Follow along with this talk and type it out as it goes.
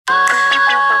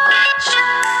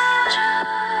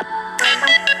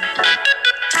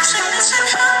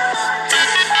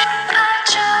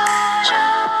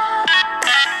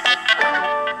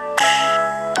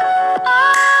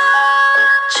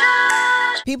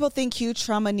people think huge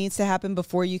trauma needs to happen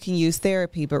before you can use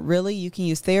therapy, but really you can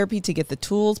use therapy to get the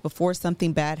tools before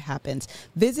something bad happens.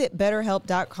 Visit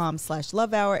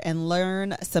BetterHelp.com/LoveHour and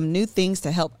learn some new things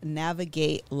to help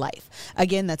navigate life.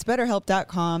 Again, that's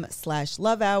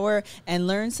BetterHelp.com/LoveHour and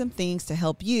learn some things to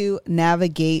help you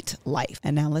navigate life.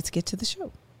 And now let's get to the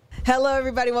show. Hello,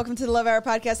 everybody. Welcome to the Love Hour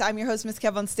podcast. I'm your host, Miss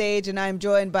Kev on Stage, and I'm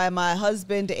joined by my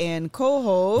husband and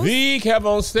co-host, The Kev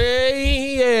on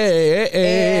Stage.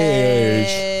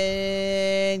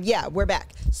 And yeah, we're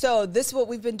back. So this is what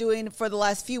we've been doing for the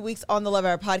last few weeks on the Love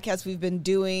Hour podcast. We've been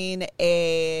doing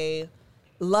a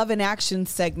Love in Action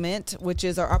segment, which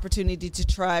is our opportunity to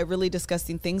try really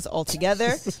disgusting things all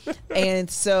together.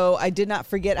 And so I did not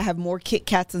forget, I have more Kit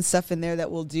Kats and stuff in there that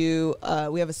we'll do.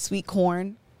 We have a sweet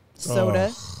corn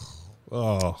soda.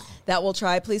 That we'll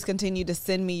try. Please continue to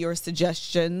send me your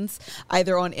suggestions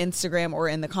either on Instagram or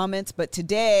in the comments. But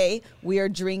today we are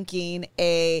drinking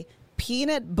a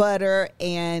peanut butter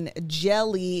and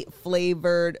jelly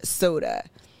flavored soda.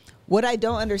 What I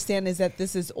don't understand is that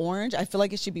this is orange. I feel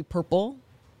like it should be purple.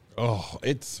 Oh,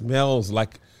 it smells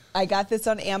like... I got this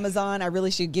on Amazon. I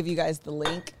really should give you guys the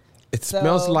link. It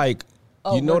smells like...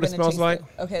 you know what it smells like?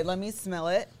 Okay, let me smell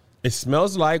it. It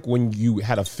smells like when you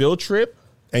had a field trip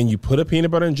and you put a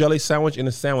peanut butter and jelly sandwich in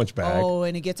a sandwich bag. Oh,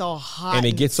 and it gets all hot. And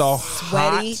it gets all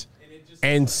sweaty. hot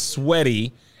and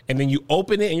sweaty. And then you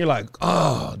open it and you're like,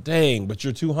 oh, dang. But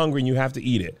you're too hungry and you have to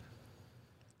eat it.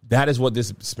 That is what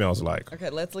this smells like. Okay,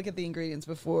 let's look at the ingredients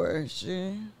before.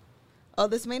 Oh,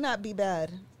 this may not be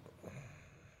bad.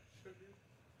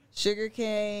 Sugar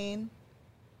cane,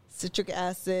 citric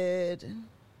acid.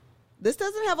 This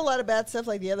doesn't have a lot of bad stuff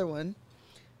like the other one.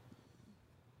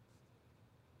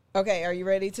 Okay, are you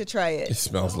ready to try it? It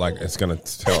smells like it's going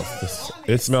to tell.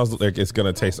 It smells like it's going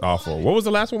to taste awful. What was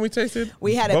the last one we tasted?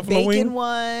 We had Buffalo a bacon wing?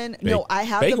 one. No, I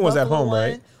have bacon the was at buffalo home, one.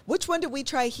 right? Which one did we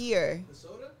try here? The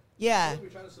soda? Yeah. I don't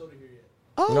think we tried a soda here yet.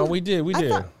 Oh, No, we did. I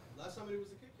thought- Last time it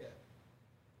was a Kit Kat.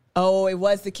 Oh, it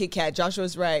was the Kit Kat.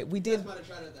 Joshua's right. We did. Might have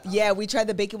tried it at the house. Yeah, we tried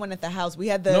the bacon one at the house. We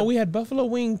had the. No, we had buffalo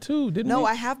wing too, didn't we? No,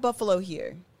 I have buffalo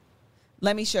here.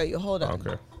 Let me show you. Hold on.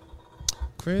 Okay.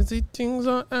 Crazy things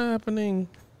are happening.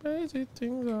 Crazy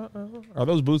things are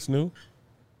those boots new?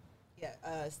 Yeah,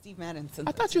 Steve Madden sent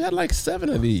I them. thought you had like 7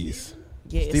 of these.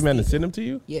 Yeah, Steve Madden sent them to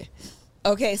you? Yeah.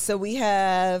 Okay, so we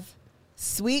have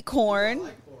sweet corn,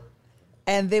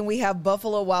 and then we have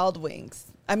Buffalo Wild Wings.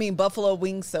 Buffalo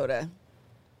Wing Soda.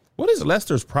 What is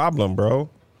Lester's problem,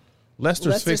 bro?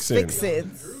 Lester's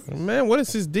fixing. Man, what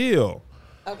is his deal?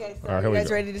 Okay, so All right, are here you we guys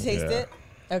go. ready to taste Yeah. it?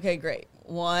 Okay, great.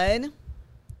 1,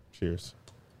 Cheers.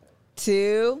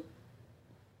 2.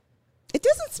 It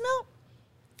doesn't smell.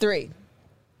 3.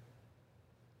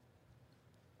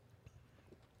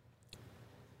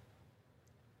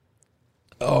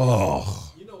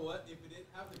 Oh. You know what? If it didn't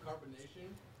have the carbonation,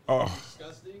 Oh. it's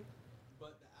disgusting.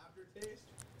 But the aftertaste,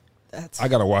 That's. I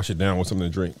got to wash it down with something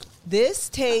to drink. This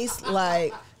tastes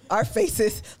like our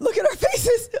faces. Look at our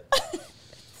faces.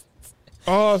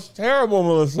 Oh, it's terrible,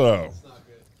 Melissa. it's not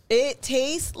good. It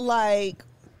tastes like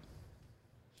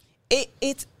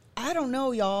it's I don't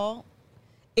know, y'all.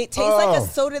 It tastes like a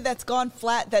soda that's gone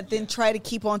flat that then try to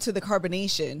keep onto the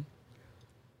carbonation.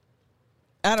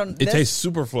 I don't It tastes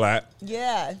super flat,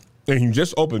 yeah. and you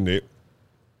just opened it.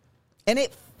 And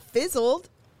it fizzled.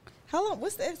 How long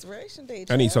what's the expiration date?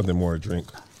 I need Chad? something more to drink.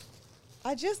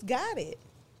 I just got it.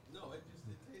 No, it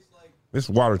tastes like This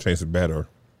water tastes better.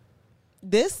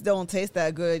 This don't taste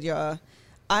that good, y'all.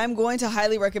 I'm going to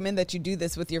highly recommend that you do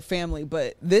this with your family,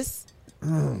 but this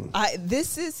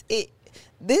This is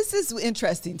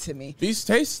interesting to me. These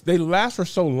tastes, they last for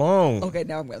so long. Okay,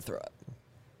 now I'm going to throw up.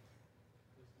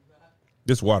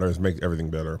 This water is makes everything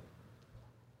better.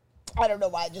 I don't know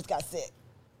why I just got sick.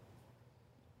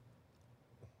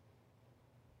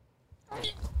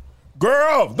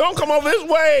 Girl, don't come over this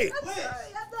way. I'm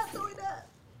not doing that.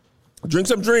 Drink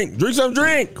some drink. Drink some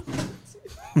drink.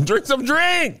 Drink some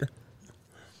drink.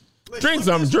 Drink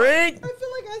some drink. I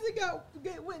feel like as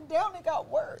it went down, it got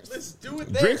worse. let's do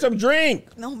it there. Drink some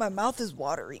drink. No, my mouth is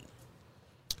watery.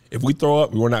 If we throw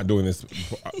up, we're not doing this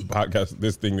podcast,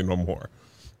 this thing no more.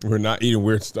 We're not eating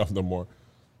weird stuff no more.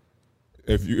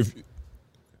 If you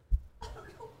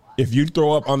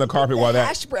throw up on the carpet while that,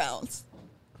 Hash browns.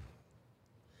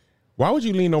 why would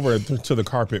you lean over to the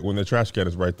carpet when the trash can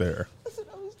is right there? That's what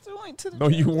I was doing to the No,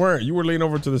 you weren't. You were leaning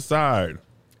over to the side.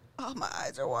 Oh, my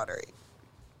eyes are watery.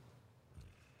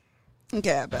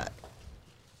 Okay, I'm back.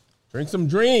 Drink some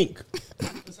drink.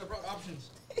 Let's have options.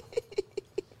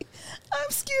 I'm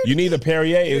scared. You need a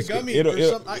Perrier. It's- gummy It'll, or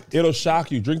it'll, something. it'll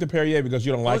shock you. Drink the Perrier because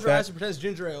you don't like Those are that. ice protest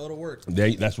ginger ale. It'll work.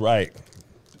 That's right.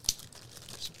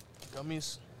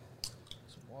 Gummies.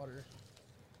 water.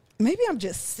 Maybe I'm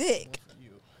just sick.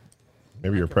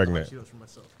 Maybe you're pregnant. Cheetos for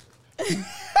myself.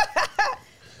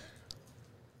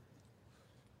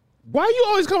 Why you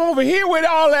always come over here with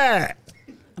all that?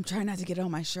 I'm trying not to get it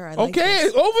on my shirt. I like Okay,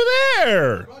 this. over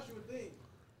there. Brought you a thing.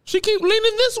 She keep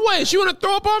leaning this way. She want to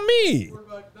throw up on me.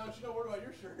 Now she don't worry about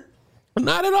your shirt.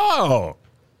 Not at all.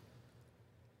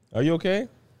 Are you okay?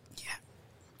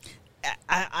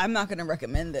 I'm not going to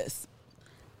recommend this.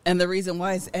 And the reason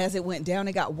why is as it went down,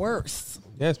 it got worse.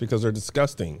 Yes, because they're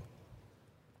disgusting.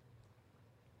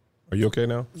 Are you okay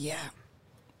now? Yeah.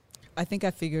 I think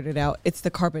I figured it out. It's the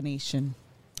carbonation.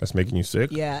 That's making you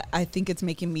sick? Yeah, I think it's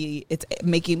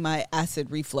making my acid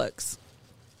reflux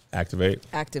Activate.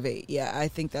 activate. Yeah, I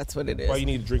think that's what it is. Why you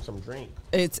need to drink some drink?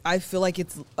 I feel like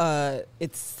it's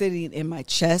sitting in my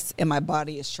chest and my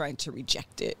body is trying to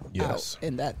reject it Yes. out.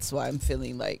 And that's why I'm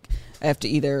feeling like I have to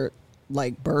either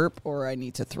like burp or I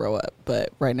need to throw up. But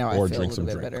right now Or I feel a drink little some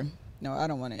bit drink. better. No, I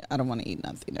don't want to. I don't want to eat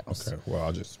nothing else. Okay, well,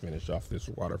 I'll just finish off this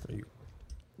water for you.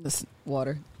 This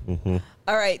water. Mm-hmm.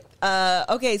 All right.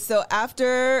 Okay. So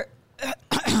after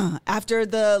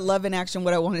the Love in Action,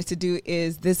 what I wanted to do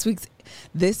is this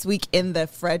week in the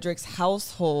Fredericks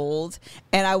household,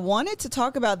 and I wanted to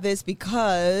talk about this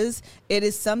because it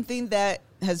is something that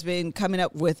has been coming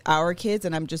up with our kids,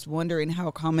 and I'm just wondering how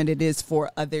common it is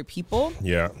for other people.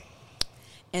 Yeah.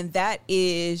 And that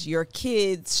is your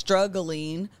kids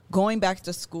struggling going back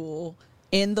to school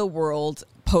in the world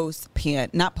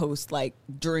like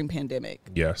during pandemic.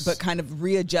 Yes. But kind of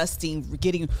readjusting,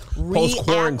 getting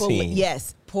Post-quarantine.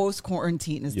 Yes,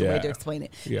 post-quarantine is the way Yeah. to explain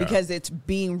it. Yeah. Because it's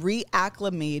being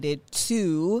reacclimated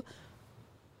to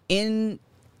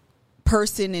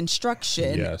in-person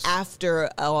instruction Yes. after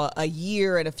a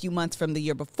year and a few months from the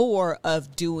year before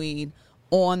of doing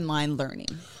online learning.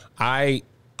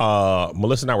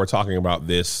 Melissa and I were talking about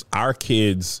this. Our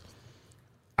kids,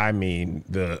 I mean,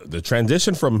 the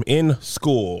transition from in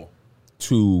school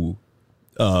to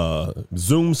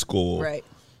Zoom school, Right.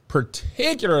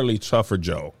 particularly tough for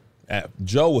Joe.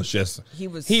 Joe was just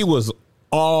He was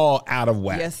all out of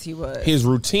whack. Yes, he was. His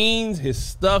routines, his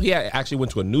stuff. He actually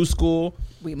went to a new school.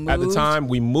 We at the moved. time.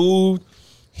 We moved.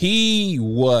 He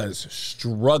was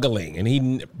struggling,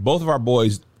 and both of our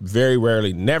boys very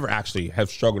rarely, never actually have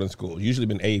struggled in school. Usually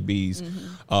been A, B's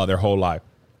their whole life.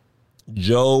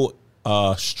 Joe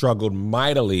struggled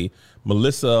mightily.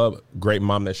 Melissa, great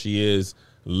mom that she is,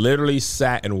 literally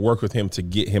sat and worked with him to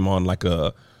get him on like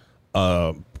a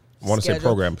I want to say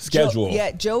program schedule.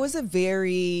 Joe is a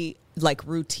very like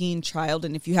routine child,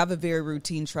 and if you have a very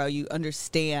routine child, you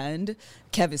understand.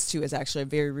 Kevis too is actually a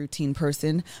very routine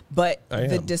person, but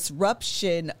the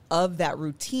disruption of that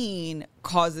routine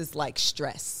causes like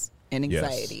stress and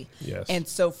anxiety. Yes. And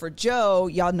so for Joe,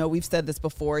 y'all know we've said this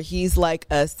before. He's like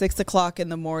a 6 o'clock in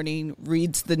the morning,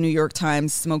 reads the New York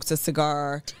Times, smokes a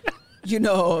cigar.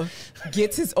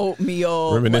 Gets his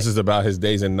oatmeal. Reminisces about his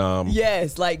days in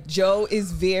Yes, like Joe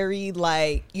is very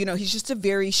like, he's just a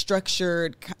very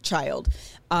structured child.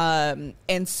 And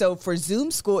so for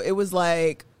Zoom school, it was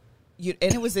like, and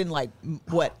it was in like,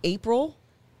 April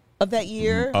of that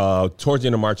year? towards the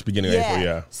end of March, beginning of April,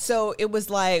 yeah. So it was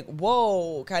like,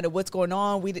 whoa, kind of what's going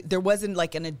on? There wasn't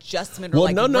like an adjustment or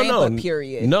ramp-up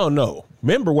period. No.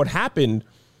 Remember what happened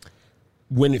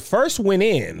when it first went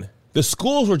in, the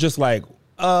schools were just like,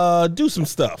 do some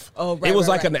stuff. Oh, right, it was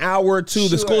right, like right. an hour or two. The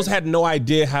Sure. schools had no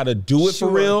idea how to do it for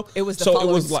Sure. real. It was the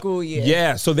following school year.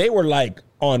 Yeah, so they were like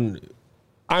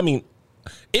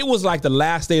it was like the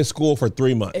last day of school for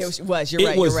 3 months. It was, you're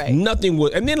right. Nothing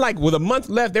was, and then like with a month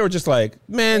left, they were just like,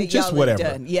 man, just Y'all are whatever.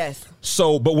 done. Yes.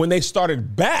 So, but when they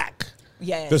started back,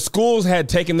 Yes. the schools had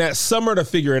taken that summer to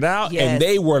figure it out, Yes. and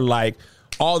they were like,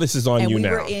 all this is on And you we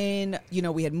now. were in,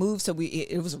 we had moved, so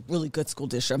it was a really good school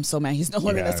district. I'm so mad he's no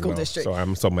longer in Yeah, that school I know. district. So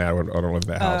I'm so mad I don't live in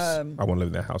that house. I want to live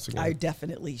in that house again. I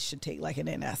definitely should take like an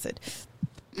antacid.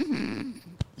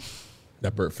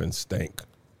 That burp fin stank.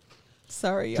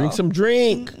 Sorry, y'all. Drink some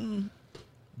drink.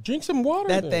 Drink some water.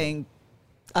 That then. thing.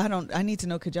 I need to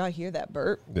know, could y'all hear that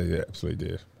burp? Yeah, absolutely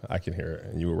did. I can hear it,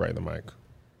 and you were right in the mic.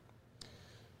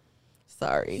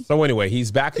 Sorry. So anyway,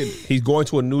 he's back. He's going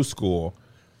to a new school.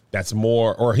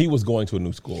 He was going to a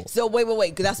new school. So wait.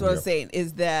 'Cause that's what I was Yeah. saying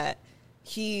is that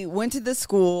he went to the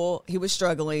school, he was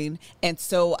struggling. And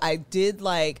so I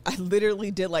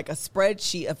literally did like a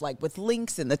spreadsheet of like with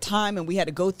links and the time. And we had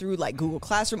to go through like Google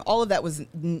Classroom. All of that was,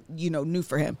 new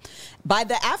for him.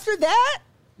 After that,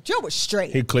 Joe was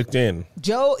straight. He clicked in.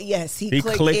 Joe, yes, he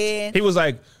clicked in. He was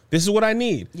like, "This is what I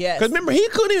need." Yes. Because remember, he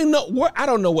couldn't even know what. I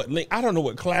don't know what link. I don't know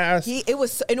what class. He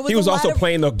was He was a lot also of-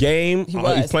 playing the game. He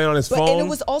was. He's playing on his phone. And it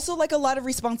was also like a lot of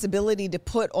responsibility to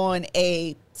put on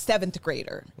a seventh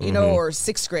grader, you know, or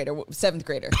sixth grader, seventh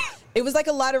grader. It was like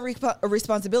a lot of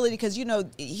responsibility because, you know,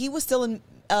 he was still in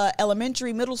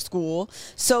elementary, middle school.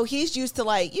 So he's used to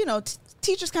like, you know,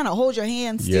 teachers kind of hold your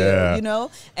hand still, you know,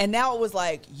 and now it was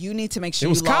like, you need to make sure it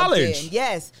was you logged college. in.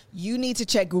 Yes. You need to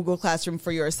check Google Classroom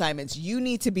for your assignments. You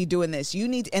need to be doing this.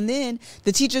 And then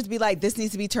the teachers be like, this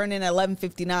needs to be turned in at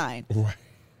 11:59. Right.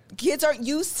 Kids aren't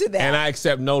used to that. And I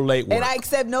accept no late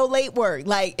work.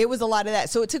 Like, it was a lot of that.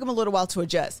 So it took him a little while to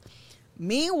adjust.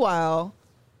 Meanwhile,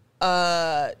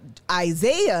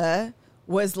 Isaiah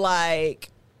was like,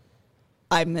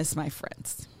 I miss my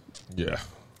friends. Yeah.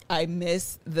 I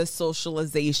miss the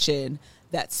socialization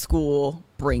that school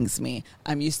brings me.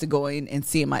 I'm used to going and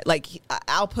seeing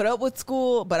I'll put up with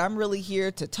school, but I'm really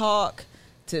here to talk,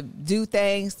 to do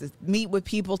things, to meet with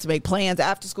people, to make plans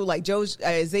after school. Like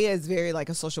Isaiah is very like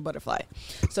a social butterfly.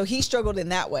 So he struggled in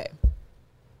that way.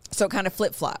 So kind of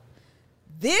flip-flop.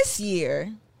 This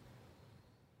year,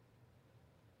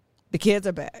 the kids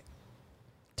are back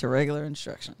to regular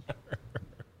instruction.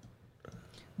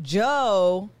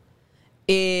 Joe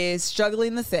is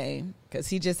struggling the same because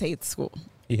he just hates school.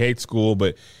 He hates school,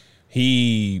 but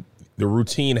the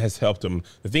routine has helped him.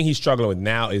 The thing he's struggling with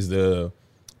now is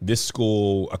this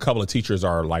school, a couple of teachers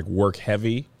are like work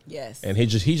heavy. Yes. And he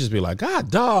just be like,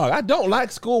 God, dog, I don't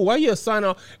like school. Why you assign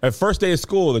on? At first day of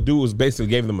school, the dude was basically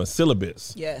gave them a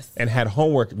syllabus. Yes. And had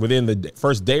homework within the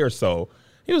first day or so.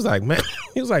 He was like, man,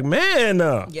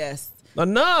 yes.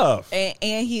 Enough.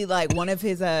 And he, like, one of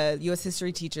his U.S.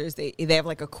 history teachers, they have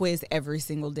like a quiz every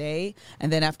single day. And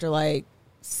then after like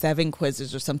 7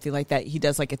 quizzes or something like that, he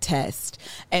does like a test.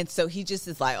 And so he just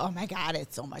is like, oh my God,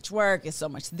 it's so much work. It's so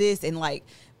much this. And like,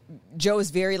 Joe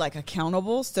is very like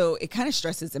accountable. So it kind of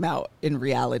stresses him out in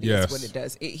reality. Yes. Is what it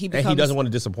does. He doesn't want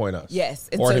to disappoint us. Yes.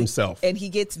 And or himself. And he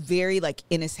gets very like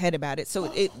in his head about it. So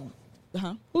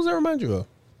Who's that remind you of?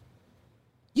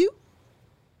 You.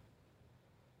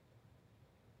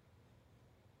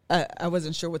 I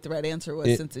wasn't sure what the right answer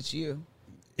was since it's you.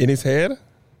 In his head?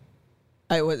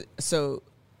 I was so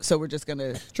we're just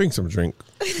gonna drink some drink.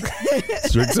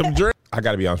 Drink some drink. I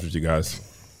gotta be honest with you guys.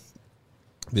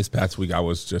 This past week I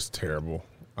was just terrible.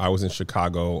 I was in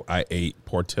Chicago. I ate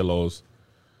Portillo's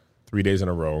 3 days in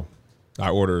a row. I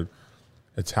ordered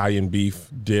Italian beef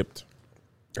dipped.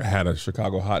 I had a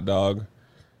Chicago hot dog.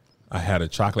 I had a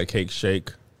chocolate cake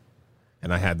shake,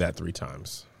 and I had that 3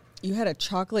 times. You had a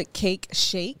chocolate cake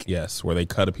shake? Yes, where they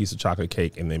cut a piece of chocolate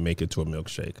cake and they make it to a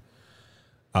milkshake.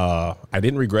 I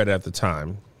didn't regret it at the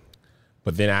time,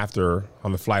 but then after,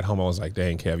 on the flight home, I was like,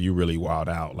 dang, Kev, you really wild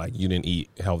out. Like, you didn't eat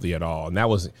healthy at all. And that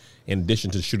was in addition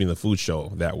to shooting the food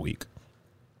show that week.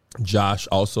 Josh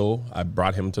also, I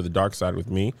brought him to the dark side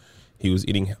with me. He was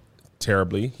eating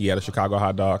terribly. He had a Chicago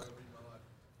hot dog.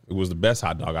 It was the best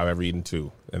hot dog I've ever eaten,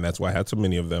 too. And that's why I had so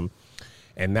many of them.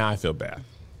 And now I feel bad.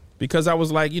 Because I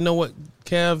was like, you know what,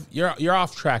 Kev, you're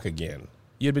off track again.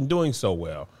 You've been doing so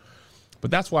well.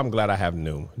 But that's why I'm glad I have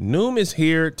Noom. Noom is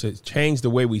here to change the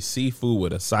way we see food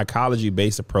with a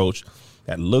psychology-based approach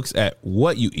that looks at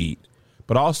what you eat,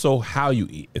 but also how you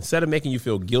eat. Instead of making you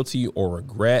feel guilty or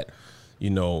regret,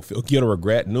 feel guilt or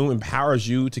regret, Noom empowers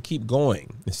you to keep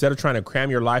going. Instead of trying to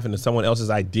cram your life into someone else's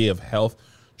idea of health,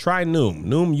 try Noom.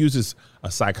 Noom uses a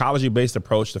psychology-based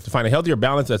approach to find a healthier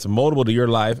balance that's moldable to your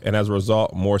life and, as a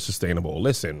result, more sustainable.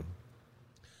 Listen,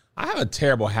 I have a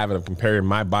terrible habit of comparing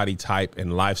my body type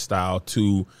and lifestyle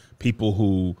to people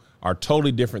who are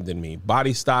totally different than me.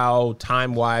 Body style,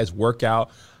 time-wise,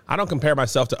 workout. I don't compare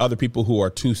myself to other people who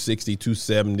are 260,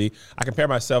 270. I compare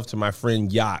myself to my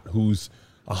friend Yacht, who's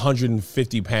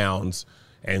 150 pounds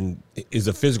and is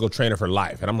a physical trainer for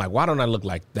life. And I'm like, why don't I look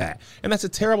like that? And that's a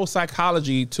terrible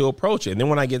psychology to approach it. And then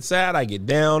when I get sad, I get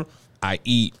down, I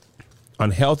eat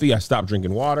unhealthy, I stop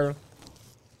drinking water.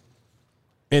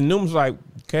 And Noom's like,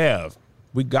 Kev,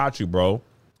 we got you, bro.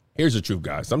 Here's the truth,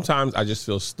 guys. Sometimes I just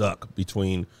feel stuck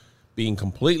between being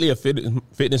completely a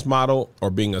fitness model or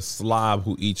being a slob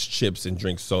who eats chips and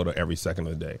drinks soda every second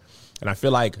of the day. And I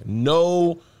feel like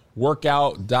no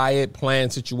workout, diet,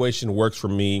 plan situation works for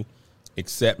me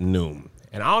except Noom.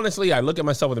 And honestly, I look at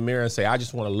myself in the mirror and say, I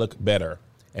just want to look better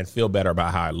and feel better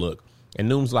about how I look. And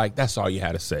Noom's like, that's all you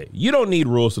had to say. You don't need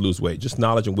rules to lose weight, just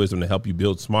knowledge and wisdom to help you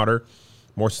build smarter,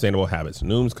 more sustainable habits.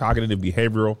 Noom's cognitive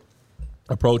behavioral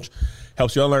approach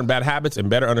helps you unlearn bad habits and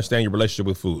better understand your relationship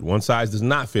with food. One size does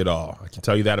not fit all. I can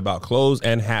tell you that about clothes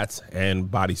and hats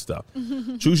and body stuff.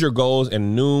 Choose your goals,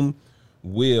 and Noom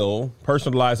will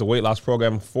personalize a weight loss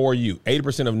program for you.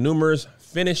 80% of Noomers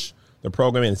finish the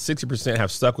program, and 60%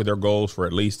 have stuck with their goals for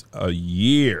at least a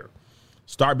year.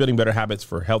 Start building better habits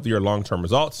for healthier long-term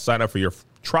results. Sign up for your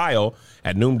trial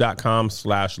at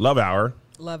Noom.com/lovehour.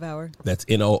 Love Hour. That's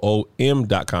NOOM.com/Love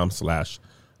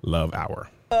Hour.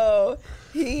 Oh,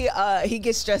 he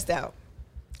gets stressed out.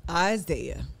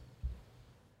 Isaiah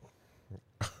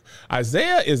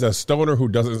is a stoner who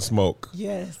doesn't smoke.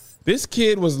 Yes. This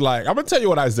kid was like, I'm going to tell you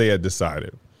what Isaiah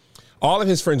decided. All of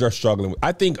his friends are struggling.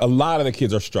 I think a lot of the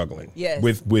kids are struggling Yes.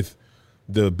 with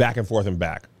the back and forth and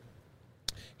back.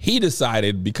 He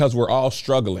decided, because we're all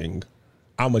struggling,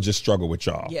 I'm going to just struggle with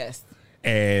y'all. Yes.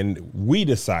 And we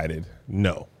decided,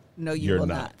 no. No, you're will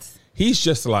not. not. He's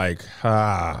just like,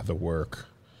 the work.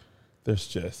 There's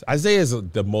just, Isaiah is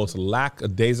the most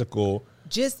lackadaisical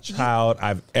child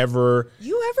I've ever.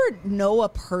 You ever know a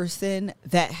person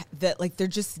that like they're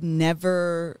just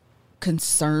never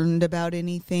concerned about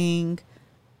anything?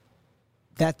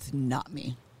 That's not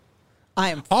me. I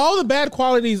am. All the bad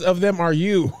qualities of them are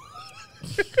you.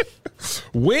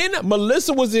 When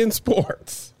Melissa was in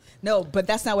sports. No, but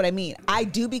that's not what I mean. I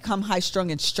do become high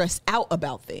strung and stressed out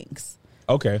about things.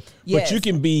 Okay. Yes. But you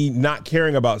can be not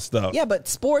caring about stuff. Yeah, but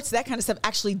sports, that kind of stuff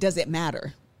actually doesn't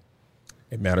matter.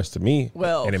 It matters to me.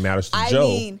 Well, and it matters to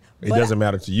Joe. It doesn't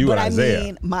matter to you and Isaiah. I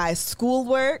mean, my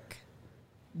schoolwork,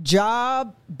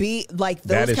 job, like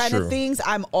those kind true. of things,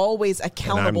 I'm always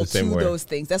accountable to way. those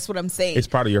things. That's what I'm saying. It's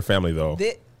part of your family, though.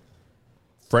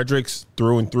 Frederick's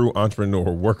through and through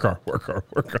entrepreneur. Work hard, work hard,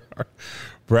 work hard.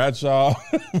 Bradshaw,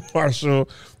 Marshall,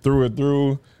 through and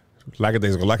through.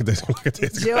 Lackadaisical.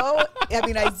 Joe, I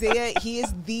mean, Isaiah, he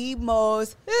is the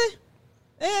most,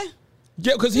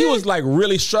 Yeah, because he was like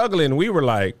really struggling. We were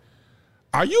like,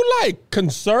 are you like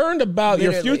concerned about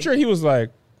your future? He was like,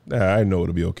 I know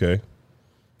it'll be okay.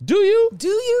 Do you? Do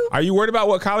you? Are you worried about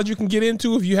what college you can get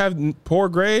into if you have poor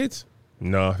grades?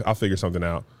 No, I'll figure something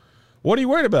out. What are you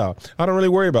worried about? I don't really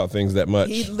worry about things that much.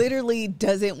 He literally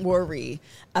doesn't worry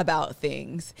about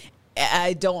things.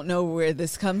 I don't know where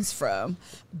this comes from,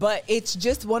 but it's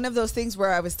just one of those things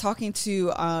where I was talking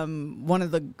to one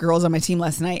of the girls on my team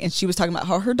last night, and she was talking about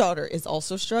how her daughter is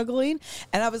also struggling.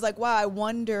 And I was like, wow, I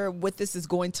wonder what this is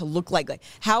going to look like. Like,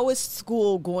 how is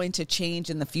school going to change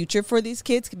in the future for these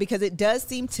kids? Because it does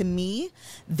seem to me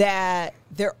that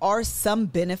there are some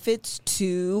benefits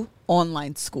to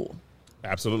online school.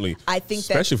 Absolutely. I think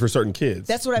especially for certain kids.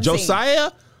 That's what I'm saying.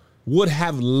 Josiah would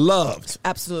have loved.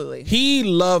 Absolutely. He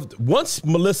loved, once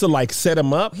Melissa like set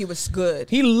him up. He was good.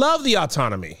 He loved the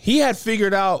autonomy. He had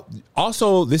figured out,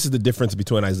 also, this is the difference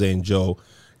between Isaiah and Joe.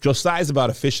 Josiah's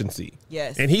about efficiency.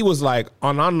 Yes. And he was like,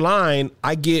 online,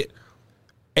 I get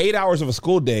 8 hours of a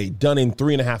school day done in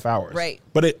 3.5 hours. Right.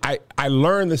 But I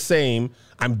learned the same.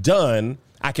 I'm done.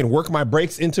 I can work my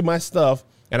breaks into my stuff.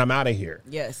 And I'm out of here.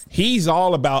 Yes. He's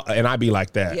all about, and I be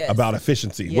like that, yes. about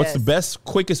efficiency. Yes. What's the best,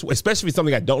 quickest, especially if it's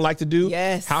something I don't like to do?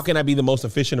 Yes. How can I be the most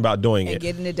efficient about doing it? And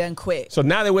getting it done quick. So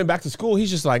now they went back to school. He's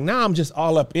just like, I'm just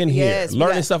all up in here.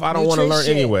 Learning stuff I don't want to learn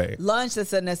anyway. Lunch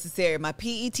that's unnecessary. My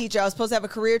PE teacher, I was supposed to have a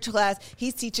career class.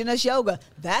 He's teaching us yoga.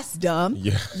 That's dumb.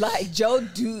 Yeah. Like Joe,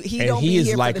 he and don't he be is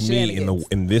here like for the me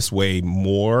in this way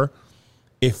more.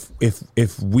 If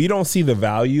we don't see the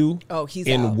value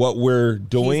in out. what we're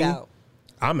doing, He's out.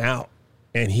 I'm out.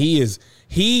 And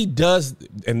he does,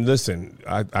 and listen,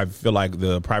 I feel like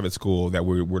the private school that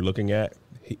we're looking at,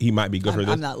 he might be good for this.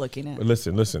 I'm not looking at it.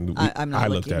 Listen, I'm not I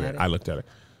looked looking at it. it. I looked at it.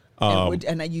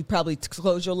 And you probably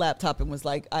closed your laptop and was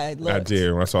like, I looked. I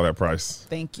did when I saw that price.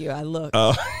 Thank you. I looked.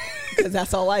 Because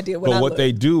that's all I did when But what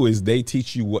they do is they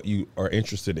teach you what you are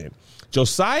interested in.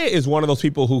 Josiah is one of those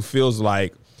people who feels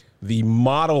like the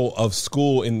model of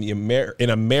school in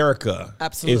America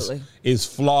Absolutely. is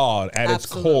flawed at its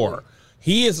core.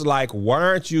 He is like, why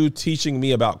aren't you teaching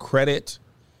me about credit,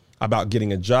 about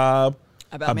getting a job,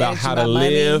 about how to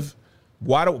live?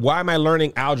 Why am I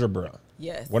learning algebra?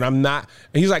 Yes. When I'm not,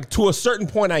 and he's like, to a certain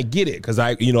point, I get it. Because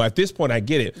at this point, I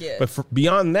get it. Yeah. But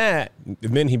beyond that,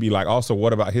 then he'd be like, also,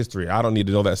 what about history? I don't need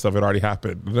to know that stuff. It already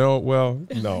happened. No,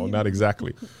 not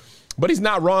exactly. But he's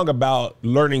not wrong about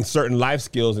learning certain life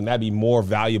skills, and that'd be more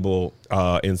valuable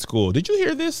in school. Did you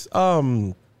hear this? I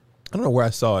don't know where I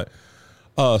saw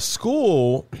it.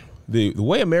 School, the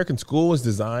way American school is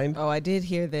designed. Oh, I did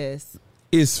hear this.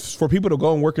 Is for people to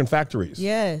go and work in factories.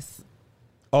 Yes.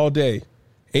 All day,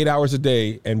 8 hours a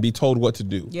day, and be told what to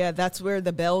do. Yeah, that's where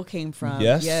the bell came from.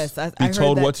 Yes. Yes. I be heard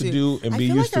told that what too. to do and be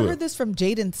used used to it. I to heard it. this from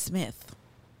Jaden Smith.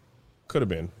 Could have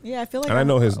been. Yeah, I feel like And I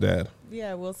know his dad.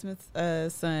 Yeah, Will Smith's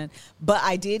son. But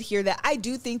I did hear that. I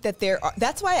do think that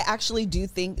that's why I actually do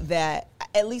think that,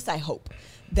 at least I hope,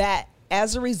 that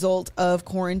as a result of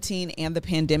quarantine and the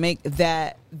pandemic,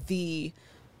 that the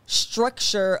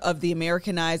structure of the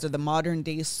Americanized or the modern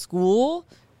day school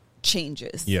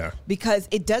changes. Yeah. Because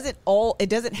it doesn't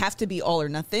have to be all or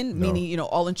nothing, meaning,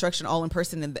 all instruction, all in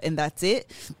person, and that's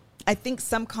it. I think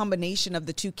some combination of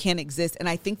the two can exist. And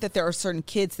I think that there are certain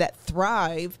kids that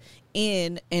thrive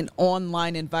in an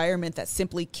online environment that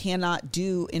simply cannot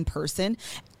do in person.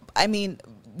 I mean,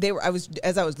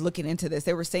 as I was looking into this,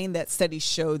 they were saying that studies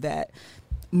show that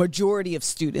majority of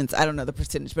students, I don't know the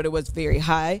percentage, but it was very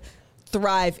high,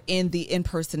 thrive in the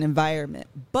in-person environment.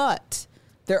 But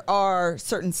there are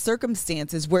certain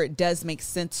circumstances where it does make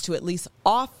sense to at least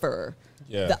offer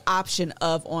the option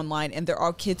of online. And there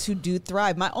are kids who do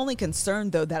thrive. My only concern,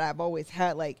 though, that I've always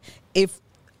had, like, if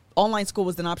online school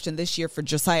was an option this year for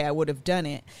Josiah, I would have done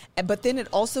it. But then it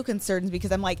also concerns me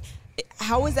because I'm like,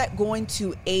 how is that going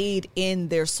to aid in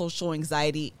their social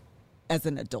anxiety as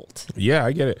an adult? Yeah,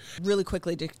 I get it. Really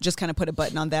quickly, to just kind of put a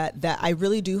button on that I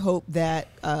really do hope that,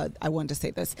 I wanted to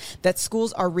say this, that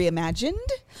schools are reimagined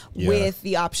with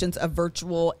the options of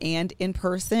virtual and in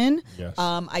person. Yes.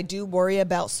 I do worry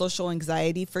about social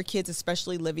anxiety for kids,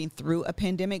 especially living through a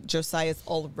pandemic. Josiah's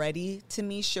already, to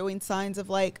me, showing signs of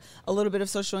like a little bit of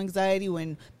social anxiety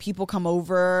when people come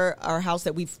over our house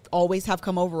that we've always have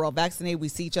come over. We're all vaccinated. We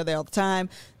see each other all the time.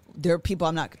 There are people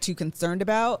I'm not too concerned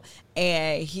about.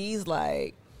 And he's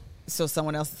like, so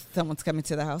someone's coming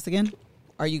to the house again?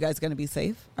 Are you guys going to be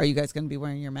safe? Are you guys going to be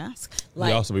wearing your mask? Like,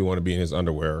 He also be want to be in his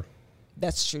underwear.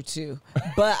 That's true too.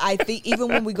 But I think even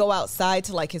when we go outside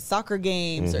to like his soccer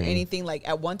games or anything, like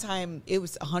at one time it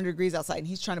was 100 degrees outside and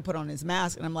he's trying to put on his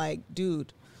mask. And I'm like,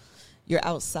 dude, you're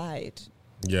outside.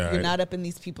 Yeah. You're not up in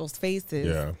these people's faces.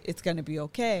 Yeah. It's going to be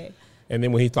okay. And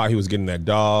then when he thought he was getting that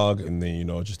dog, and then,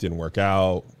 it just didn't work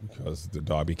out because the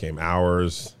dog became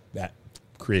ours, that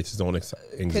creates his own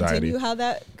anxiety. Continue how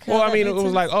that. Well, I mean, it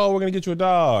was like, oh, we're going to get you a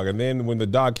dog. And then when the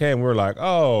dog came, we were like,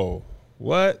 oh,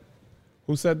 what?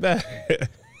 Who said that?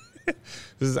 This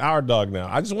is our dog now.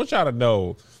 I just want y'all to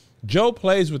know, Joe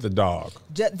plays with the dog.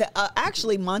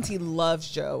 Actually, Monty loves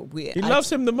Joe. He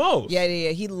loves him the most. Yeah.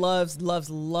 He loves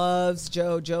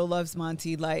Joe. Joe loves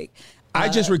Monty. Like, I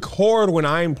just record when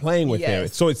I'm playing with him.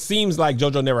 Yes. So it seems like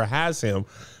JoJo never has him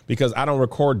because I don't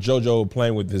record JoJo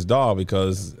playing with his dog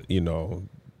because,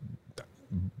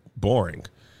 boring.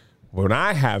 When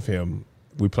I have him,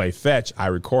 we play fetch, I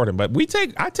record him. But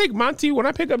I take Monty when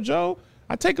I pick up Joe.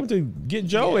 I take him to get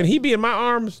Joe and he be in my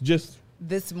arms just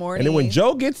this morning. And then when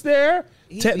Joe gets there,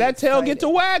 that tail excited. gets a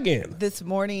wagging. This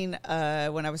morning,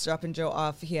 when I was dropping Joe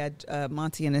off, he had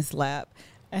Monty in his lap.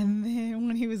 And then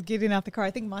when he was getting out the car,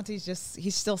 I think Monty's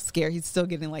he's still scared. He's still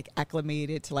getting like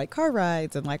acclimated to like car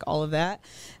rides and like all of that.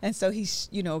 And so he's,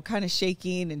 kind of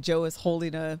shaking and Joe is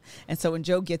holding him. And so when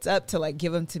Joe gets up to like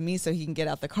give him to me so he can get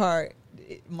out the car,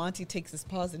 Monty takes his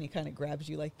paws and he kind of grabs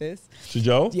you like this. To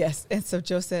Joe? Yes. And so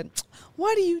Joe said,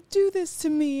 why do you do this to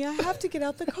me? I have to get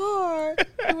out the car.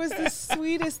 It was the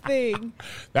sweetest thing.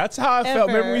 That's how I felt.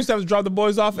 Remember we used to have to drop the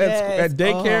boys off at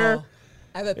daycare? Oh.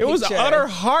 I have a it was utter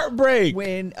heartbreak.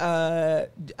 When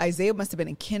Isaiah must have been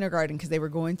in kindergarten because they were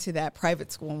going to that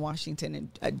private school in Washington,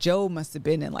 and Joe must have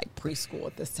been in like preschool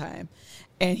at this time.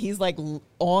 And he's like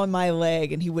on my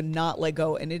leg and he would not let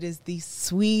go. And it is the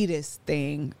sweetest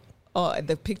thing. Oh,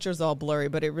 the picture's all blurry,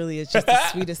 but it really is just the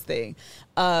sweetest thing.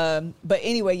 But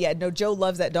anyway, Joe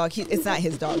loves that dog. It's not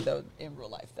his dog though in real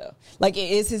life though. Like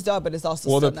it is his dog, but it's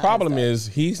also the problem is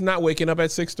he's not waking up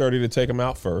at 6:30 to take him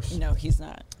out first. No, he's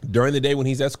not. During the day when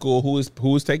he's at school, who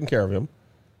is taking care of him?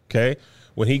 Okay,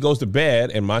 when he goes to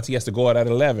bed and Monty has to go out at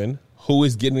 11, who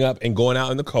is getting up and going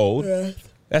out in the cold? Yes.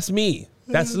 That's me.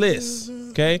 That's Liz.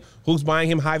 Okay, who's buying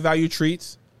him high value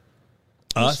treats?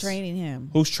 Who's training him?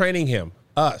 Who's training him?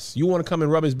 Us. You want to come and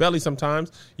rub his belly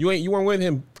sometimes. You weren't with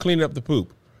him cleaning up the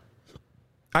poop.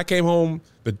 I came home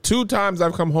the 2 times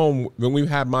I've come home when we've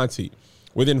had Monty.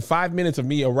 Within 5 minutes of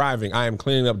me arriving, I am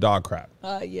cleaning up dog crap.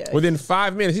 Yes. Within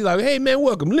 5 minutes, he's like, hey man,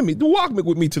 welcome. Let me walk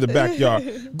with me to the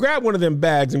backyard. Grab one of them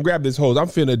bags and grab this hose. I'm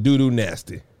finna doo-doo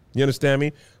nasty. You understand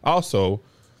me? Also,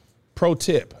 pro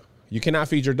tip, you cannot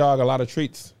feed your dog a lot of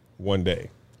treats one day.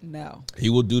 No. He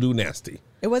will doo-doo nasty.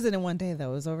 It wasn't in one day, though.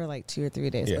 It was over like 2 or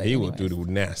 3 days. Yeah, he will do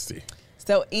nasty.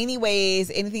 So anyways,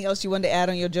 anything else you wanted to add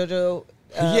on your JoJo?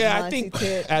 I think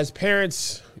as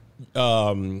parents,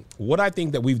 what I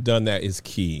think that we've done that is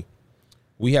key.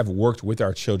 We have worked with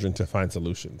our children to find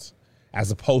solutions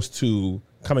as opposed to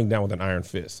coming down with an iron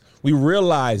fist. We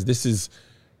realize this is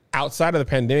outside of the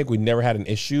pandemic. We never had an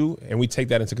issue and we take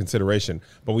that into consideration.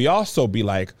 But we also be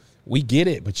like, we get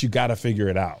it, but you got to figure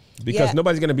it out because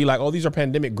nobody's going to be like, oh, these are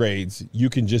pandemic grades. You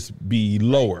can just be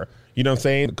lower. You know what I'm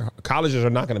saying? Colleges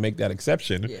are not going to make that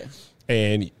exception. Yeah.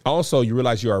 And also you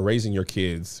realize you are raising your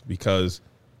kids because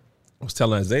I was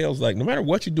telling Isaiah, I was like, no matter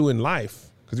what you do in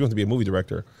life, because he wants to be a movie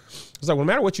director. I was like, no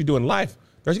matter what you do in life,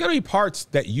 there's going to be parts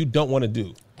that you don't want to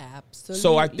do. Absolutely.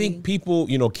 So I think people,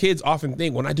 kids often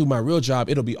think when I do my real job,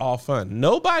 it'll be all fun.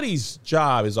 Nobody's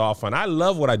job is all fun. I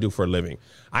love what I do for a living.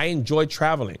 I enjoy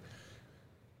traveling.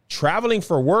 Traveling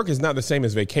for work is not the same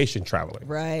as vacation traveling.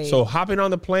 Right. So hopping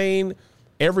on the plane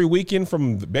every weekend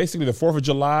from basically the 4th of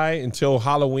July until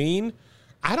Halloween,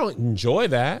 I don't enjoy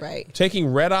that. Right.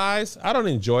 Taking red eyes, I don't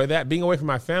enjoy that. Being away from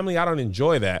my family, I don't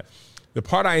enjoy that. The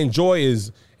part I enjoy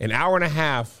is an hour and a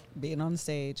half. Being on the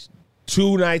stage.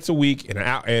 2 nights a week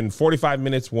and 45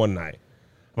 minutes one night.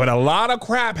 But a lot of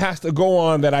crap has to go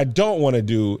on that I don't want to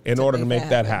do in order to make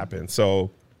that happen. So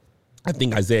I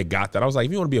think Isaiah got that. I was like,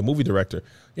 if you want to be a movie director,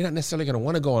 you're not necessarily going to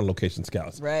want to go on location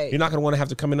scouts. Right. You're not going to want to have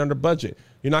to come in under budget.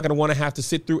 You're not going to want to have to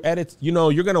sit through edits. You're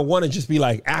going to want to just be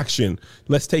like, action,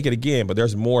 let's take it again. But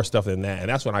there's more stuff than that. And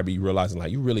that's when I be realizing,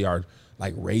 like, you really are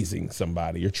like raising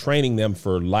somebody. You're training them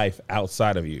for life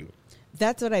outside of you.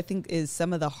 That's what I think is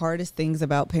some of the hardest things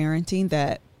about parenting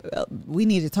that we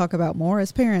need to talk about more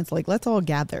as parents. Like, let's all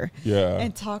gather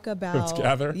and talk about. Let's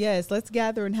gather. Yes, let's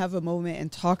gather and have a moment and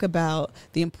talk about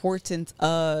the importance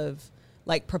of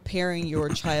like preparing your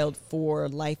child for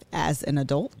life as an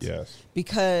adult. Yes.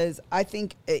 Because I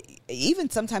think even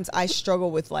sometimes I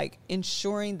struggle with like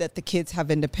ensuring that the kids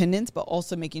have independence, but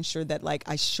also making sure that like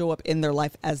I show up in their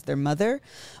life as their mother,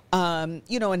 and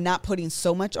not putting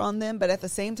so much on them. But at the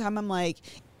same time, I'm like,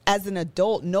 as an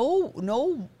adult,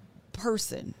 no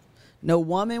person, no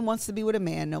woman wants to be with a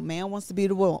man, no man wants to be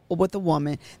with a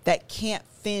woman that can't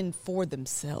fend for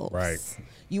themselves. Right.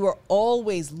 You are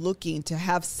always looking to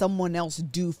have someone else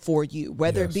do for you,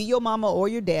 whether it be your mama or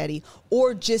your daddy,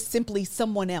 or just simply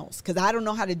someone else. Because I don't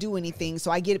know how to do anything,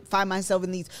 so I find myself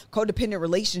in these codependent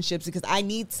relationships because I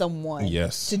need someone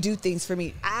to do things for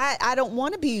me. I don't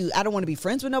want to be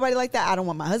friends with nobody like that. I don't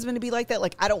want my husband to be like that.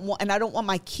 Like I don't want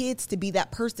my kids to be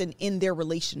that person in their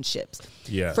relationships,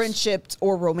 friendships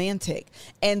or romantic.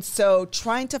 And so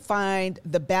trying to find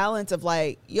the balance of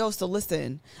like, so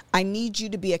listen, I need you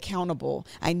to be accountable.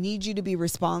 I need you to be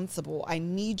responsible. I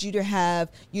need you to have,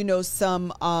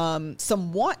 some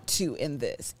want to in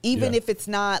this, even if it's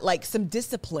not like some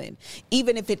discipline,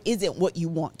 even if it isn't what you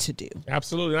want to do.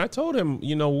 Absolutely. And I told him,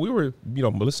 we were,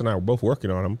 Melissa and I were both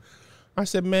working on him. I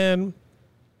said, man,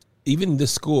 even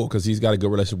this school, because he's got a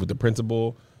good relationship with the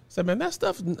principal, I said, man, that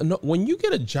stuff, when you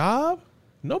get a job,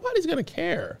 nobody's going to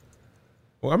care.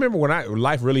 Well, I remember when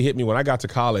life really hit me when I got to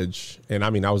college, and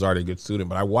I was already a good student,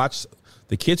 but I watched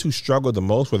the kids who struggled the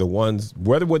most were the ones,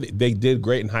 whether they did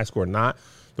great in high school or not,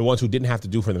 the ones who didn't have to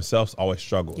do for themselves always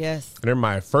struggled. Yes. And then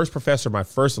my first professor, my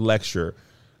first lecture,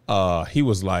 he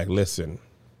was like, listen,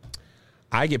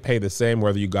 I get paid the same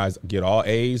whether you guys get all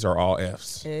A's or all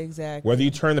F's. Exactly. Whether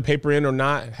you turn the paper in or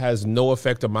not has no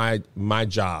effect on my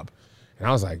job. And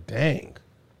I was like, dang.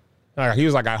 He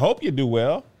was like, I hope you do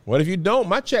well. What if you don't?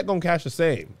 My check gonna cash the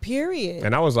same. Period.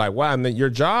 And I was like, wow, and then your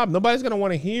job, nobody's gonna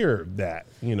want to hear that,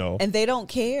 And they don't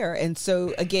care. And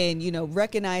so again,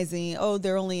 recognizing,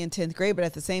 they're only in 10th grade, but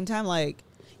at the same time, like,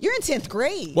 you're in 10th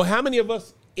grade. Well, how many of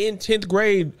us in 10th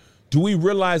grade do we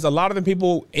realize a lot of the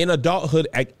people in adulthood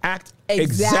act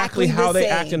exactly how they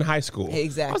act in high school?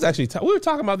 Exactly. I was actually we were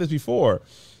talking about this before.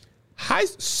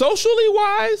 Socially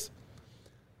wise,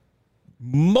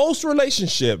 most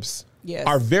relationships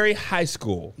are very high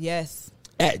school. Yes.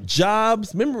 At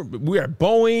jobs, remember we were at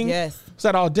Boeing. Yes. Was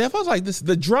that all deaf? I was like,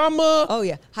 the drama. Oh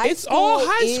yeah, it's all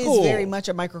high school. Is very much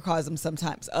a microcosm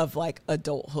sometimes of like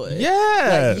adulthood.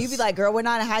 Yes. Like, you be like, girl, we're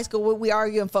not in high school. What we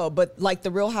arguing for? But like the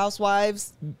Real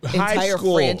Housewives high entire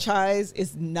school franchise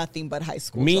is nothing but high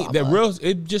school drama.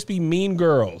 It'd just be mean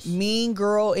girls. Mean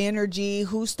girl energy.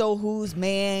 Who stole whose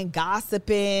man?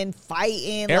 Gossiping,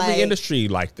 fighting. Every industry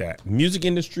like that. Music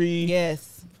industry.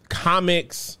 Yes.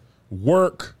 Comics,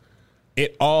 work.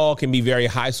 It all can be very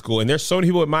high school. And there's so many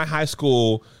people at my high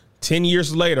school 10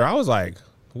 years later. I was like,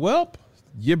 well,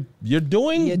 you're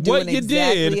doing what you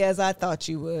did. Exactly as I thought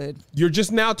you would. You're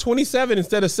just now 27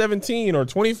 instead of 17 or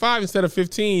 25 instead of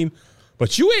 15.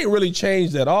 But you ain't really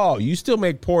changed at all. You still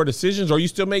make poor decisions or you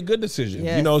still make good decisions.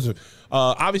 Yes.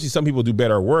 Obviously some people do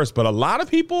better or worse, but a lot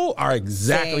of people are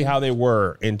exactly how they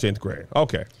were in 10th grade.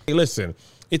 Okay. Hey, listen,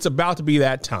 it's about to be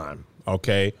that time.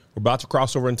 Okay, we're about to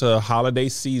cross over into holiday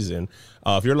season.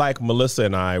 If you're like Melissa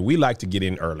and I, we like to get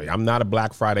in early. I'm not a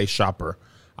Black Friday shopper.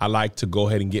 I like to go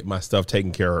ahead and get my stuff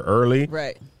taken care of early.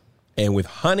 Right. And with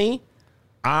Honey,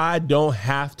 I don't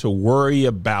have to worry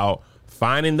about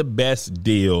finding the best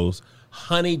deals.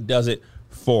 Honey does it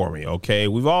for me, okay?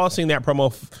 We've all seen that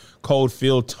promo code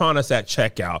Phil taunt us at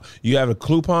checkout. You have a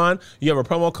coupon, you have a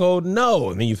promo code, no.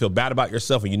 And then you feel bad about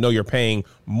yourself and you know you're paying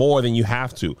more than you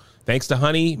have to. Thanks to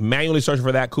Honey, manually searching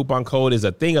for that coupon code is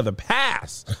a thing of the past.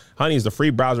 fast. Honey is the free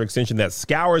browser extension that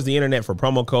scours the internet for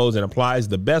promo codes and applies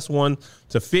the best one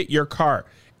to fit your cart.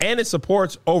 And it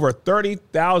supports over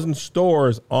 30,000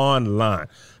 stores online.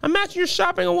 Imagine you're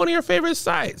shopping on one of your favorite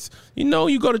sites. You know,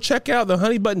 you go to checkout, the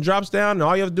Honey button drops down, and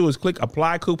all you have to do is click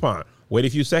apply coupon. Wait a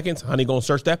few seconds, Honey gonna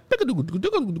search that.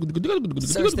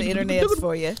 Search the internet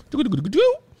for you.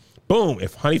 Boom.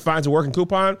 If Honey finds a working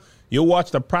coupon, you'll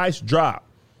watch the price drop.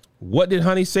 What did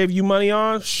Honey save you money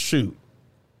on? Shoot.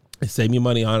 It saved me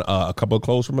money on a couple of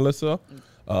clothes for Melissa.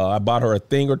 I bought her a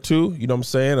thing or two. You know what I'm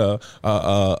saying?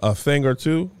 A thing or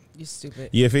two. You stupid.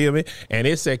 You feel me? And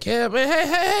it said, Kev, man,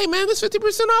 hey, man, there's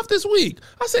 50% off this week.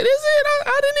 I said, is it?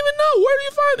 I didn't even know. Where do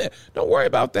you find that? Don't worry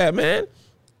about that, man.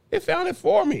 It found it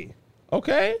for me.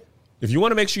 Okay? If you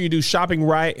want to make sure you do shopping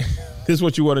right, this is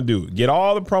what you want to do. Get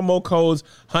all the promo codes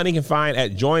Honey can find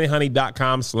at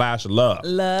joinhoney.com/love.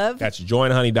 Love. That's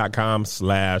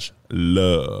joinhoney.com/love.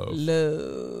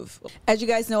 Love. As you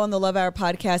guys know, on the Love Hour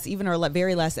podcast, even our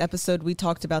very last episode, we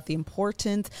talked about the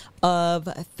importance of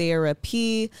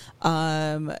therapy.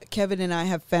 Kevin and I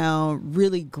have found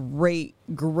really great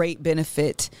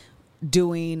benefit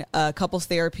doing couples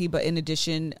therapy, but in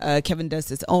addition, Kevin does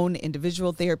his own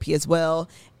individual therapy as well.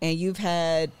 And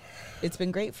it's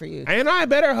been great for you. Ain't I a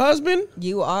better husband?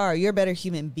 You're a better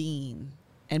human being,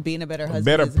 and being a better husband,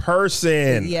 better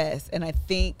person. Yes. And I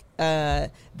think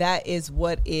that is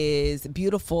what is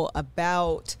beautiful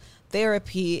about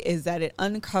therapy, is that it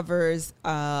uncovers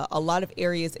a lot of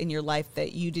areas in your life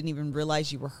that you didn't even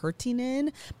realize you were hurting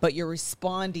in, but you're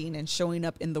responding and showing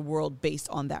up in the world based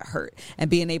on that hurt. And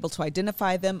being able to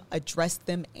identify them, address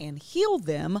them, and heal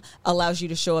them allows you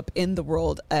to show up in the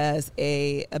world as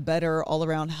a better,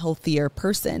 all-around healthier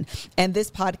person. And this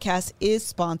podcast is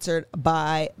sponsored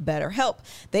by BetterHelp.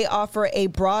 They offer a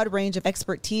broad range of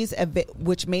expertise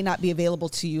which may not be available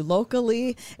to you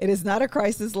locally. It is not a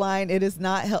crisis line. It is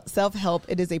not self-help.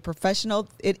 It is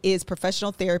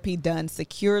professional therapy done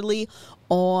securely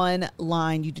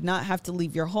online. You do not have to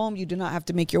leave your home. You do not have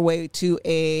to make your way to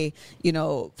a,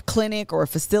 clinic or a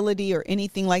facility or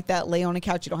anything like that. Lay on a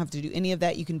couch. You don't have to do any of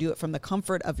that. You can do it from the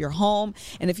comfort of your home.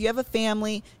 And if you have a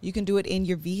family, you can do it in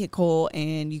your vehicle,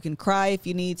 and you can cry if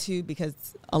you need to, because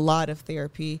a lot of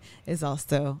therapy is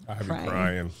also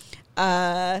crying.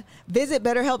 Visit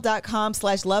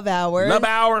BetterHelp.com/LoveHour. Love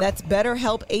Hour. That's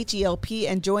BetterHelp, H-E-L-P,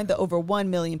 and join the over 1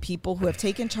 million people who have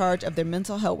taken charge of their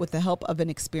mental health with the help of an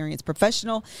experienced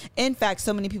professional. In fact,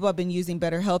 so many people have been using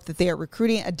BetterHelp that they are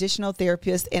recruiting additional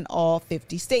therapists in all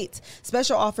 50 states.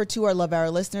 Special offer to our Love Hour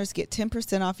listeners: get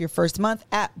 10% off your first month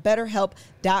at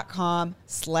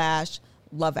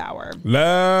BetterHelp.com/LoveHour.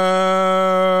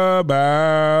 Love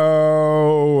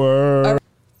Hour.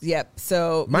 Yep.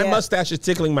 So my mustache is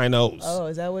tickling my nose. Oh,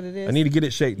 is that what it is? I need to get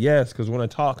it shaped. Yes, because when I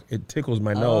talk, it tickles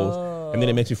my nose, and then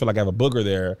it makes me feel like I have a booger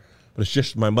there. But it's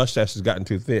just my mustache has gotten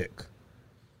too thick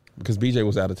because BJ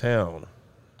was out of town.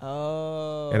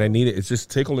 Oh. And I need it. It's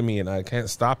just tickling me, and I can't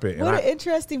stop it. What an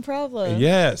interesting problem.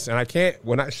 Yes, and I can't.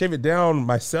 When I shave it down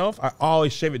myself, I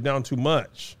always shave it down too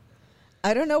much.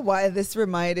 I don't know why this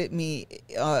reminded me.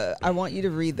 I want you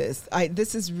to read this.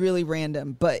 This is really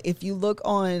random, but if you look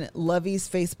on Lovey's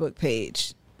Facebook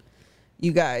page,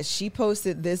 you guys, she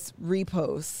posted this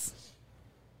repost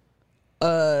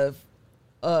of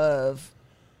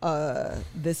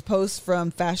this post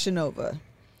from Fashion Nova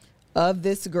of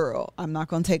this girl. I'm not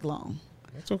going to take long.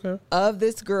 That's okay. Of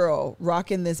this girl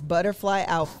rocking this butterfly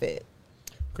outfit.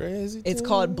 Crazy. It's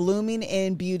called Blooming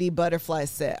in Beauty Butterfly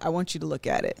Set. I want you to look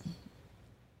at it.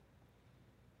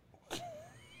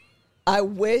 I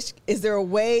wish, is there a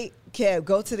way, Kev,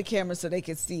 go to the camera so they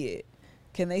can see it.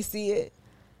 Can they see it?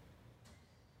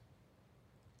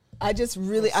 I just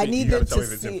really, I need them to see. You gotta tell me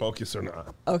if it's in focus or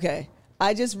not. Okay.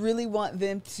 I just really want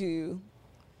them to,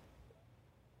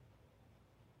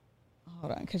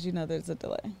 hold on, because there's a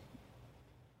delay.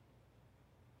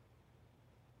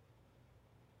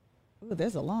 Ooh,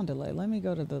 there's a long delay. Let me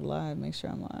go to the live, make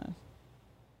sure I'm live.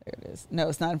 There it is. No,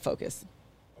 it's not in focus.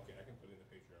 Okay, I can put it in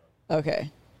the Patreon.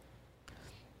 Okay.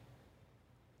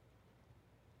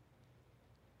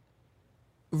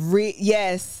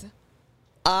 Yes,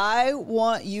 I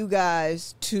want you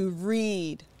guys to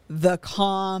read the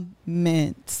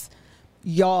comments,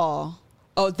 y'all.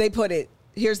 Oh, they put it.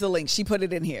 Here's the link. She put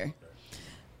it in here.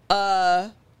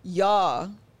 Y'all,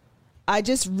 I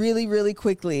just really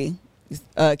quickly,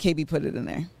 KB put it in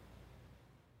there.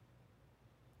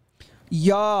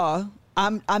 Y'all,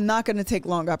 I'm not going to take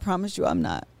long. I promise you I'm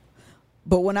not.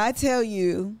 But when I tell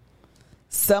you,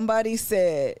 somebody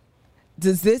said,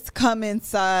 does this come in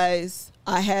size?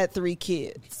 I had 3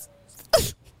 kids.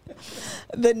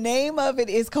 The name of it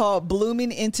is called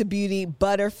Blooming into Beauty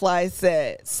Butterfly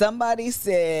Set. Somebody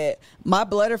said my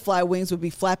butterfly wings would be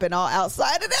flapping all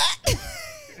outside of that. All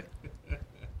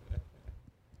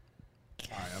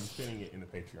right, I'm putting it in the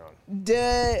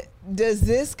Patreon. Does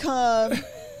this come?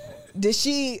 Did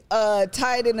she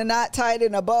tie it in a knot, tie it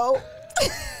in a bow?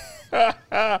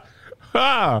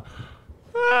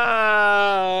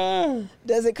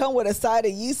 Does it come with a side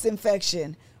of yeast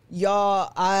infection?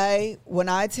 Y'all, when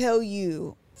I tell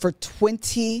you for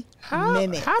 20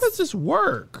 minutes. How does this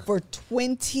work? For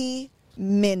 20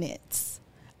 minutes,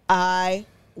 I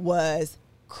was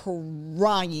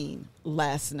crying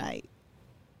last night.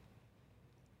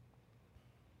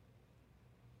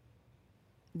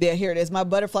 Yeah, here it is. My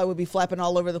butterfly would be flapping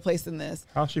all over the place in this.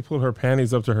 How she pulled her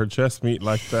panties up to her chest meat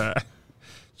like that?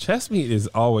 Chest meat is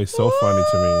always so funny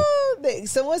to me.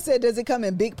 Someone said, does it come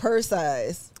in big purse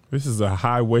size? This is a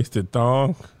high-waisted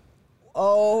thong.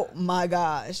 Oh, my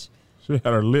gosh. She had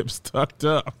her lips tucked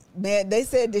up. Man, they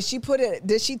said, did she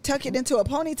tuck it into a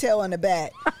ponytail on the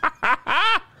back?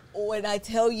 When I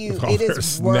tell you, it is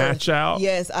snatch out.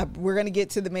 Yes, we're going to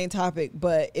get to the main topic,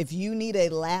 but if you need a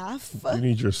laugh. You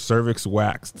need your cervix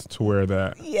waxed to wear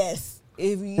that. Yes.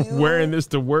 If you wearing this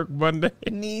to work Monday.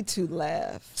 Need to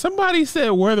laugh. Somebody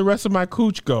said, where the rest of my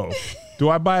cooch go? Do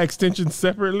I buy extensions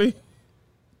separately?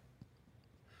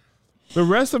 The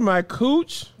rest of my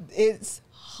cooch? It's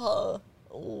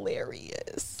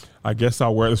hilarious. I guess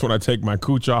I'll wear this when I take my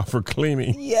cooch off for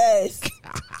cleaning. Yes.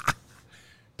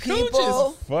 People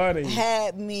cooch is funny.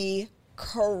 Had me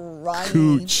crying.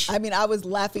 Cooch. I mean, I was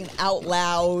laughing out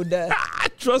loud. I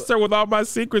trust her with all my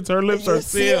secrets. Her lips are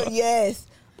sealed. Yes.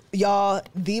 Y'all,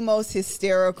 the most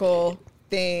hysterical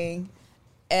thing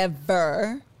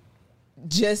ever.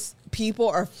 Just people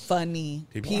are funny.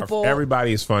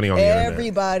 Everybody is funny on the internet.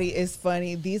 Everybody is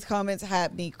funny. These comments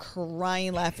had me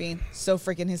crying, laughing. So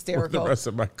freaking hysterical. The rest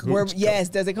of my cooch. Yes,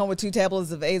 does it come with 2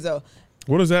 tablets of Azo?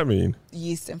 What does that mean?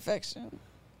 Yeast infection.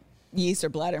 Yeast or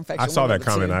bladder infection. I saw that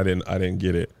comment. I didn't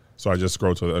get it. So I just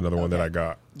scrolled to another one that I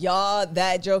got. Y'all,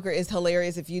 that Joker is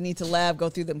hilarious. If you need to laugh, go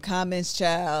through them comments,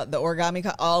 child. The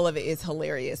origami, all of it is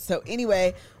hilarious. So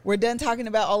anyway, we're done talking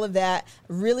about all of that.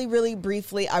 Really, really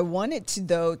briefly, I wanted to,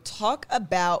 though, talk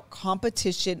about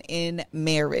competition in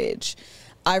marriage.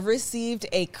 I've received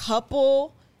a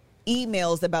couple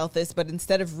emails about this, but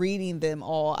instead of reading them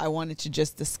all, I wanted to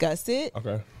just discuss it.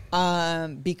 Okay.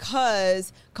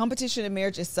 Because competition in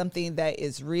marriage is something that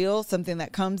is real, something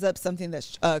that comes up, something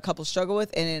that couples struggle with,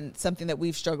 and something that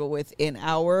we've struggled with in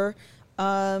our,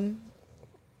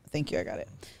 thank you, I got it,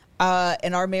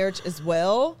 in our marriage as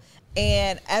well.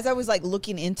 And as I was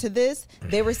looking into this,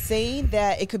 they were saying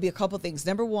that it could be a couple things.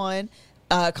 Number one,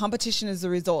 competition is the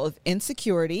result of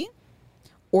insecurity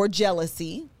or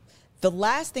jealousy. The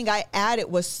last thing I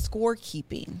added was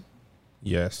scorekeeping.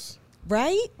 Yes.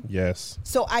 Right? Yes.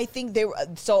 So I think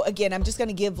so again, I'm just going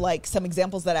to give some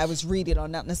examples that I was reading on,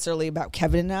 not necessarily about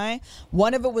Kevin and I.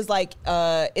 One of it was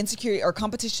insecurity or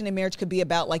competition in marriage could be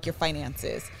about your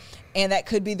finances. And that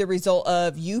could be the result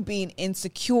of you being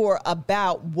insecure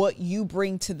about what you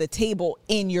bring to the table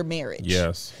in your marriage.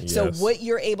 Yes. So what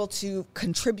you're able to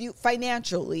contribute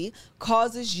financially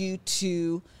causes you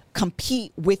to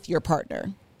compete with your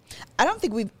partner. I don't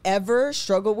think we've ever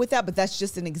struggled with that, but that's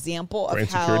just an example of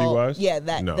insecurity-wise? Yeah,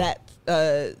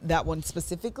 that one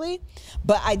specifically.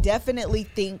 But I definitely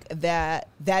think that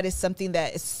is something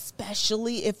that,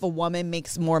 especially if a woman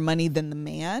makes more money than the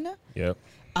man. Yep.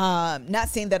 Not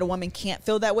saying that a woman can't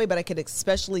feel that way, but I could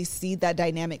especially see that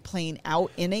dynamic playing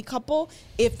out in a couple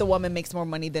if the woman makes more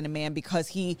money than a man because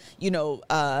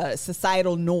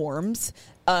societal norms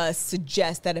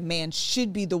suggest that a man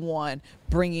should be the one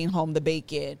bringing home the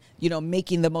bacon,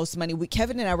 making the most money.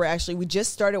 Kevin and I we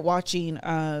just started watching,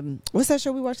 what's that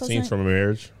show we watched last night? Scenes from a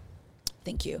Marriage.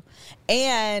 Thank you.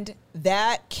 And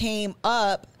that came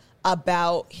up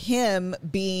about him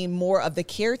being more of the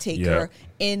caretaker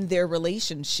in their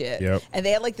relationship. Yep. And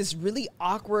they had this really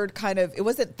awkward kind of, it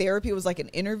wasn't therapy, it was an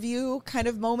interview kind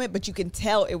of moment, but you can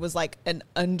tell it was an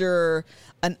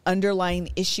underlying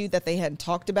issue that they hadn't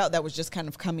talked about that was just kind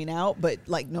of coming out, but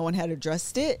no one had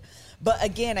addressed it. But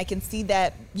again, I can see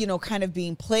that, kind of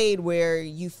being played where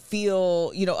you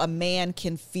feel, a man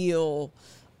can feel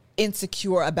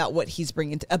insecure about what he's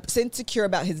bringing, insecure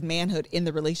about his manhood in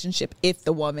the relationship if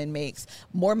the woman makes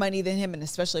more money than him, and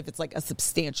especially if it's a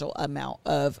substantial amount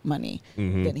of money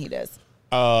than he does.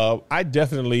 I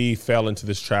definitely fell into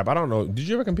this trap. I don't know. Did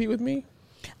you ever compete with me?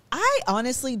 I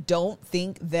honestly don't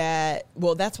think that,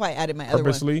 well, that's why I added my other one.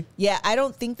 Purposely? Yeah, I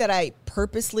don't think that I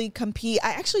purposely compete.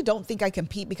 I actually don't think I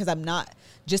compete because I'm not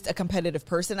just a competitive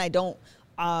person. I don't,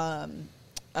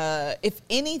 if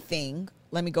anything,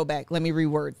 let me go back. Let me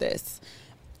reword this.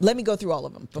 Let me go through all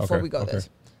of them before we go this.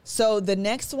 So the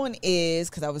next one is,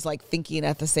 because I was like thinking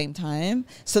at the same time.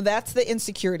 So that's the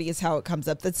insecurity is how it comes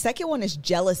up. The second one is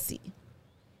jealousy.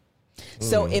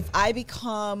 So if I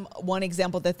become, one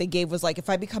example that they gave was like, if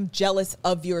I become jealous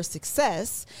of your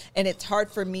success and it's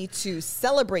hard for me to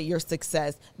celebrate your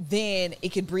success, then it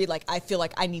could breed like, I feel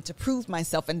like I need to prove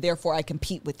myself and therefore I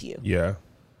compete with you. Yeah.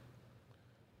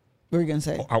 What were you going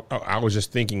to say? I was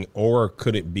just thinking, or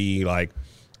could it be like,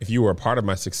 if you were a part of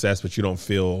my success, but you don't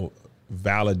feel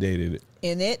validated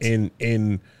In it?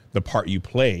 in the part you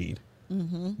played,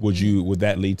 would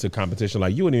that lead to competition?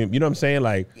 Like you wouldn't even, you know what I'm saying?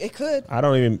 Like It could. I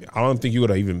don't think you would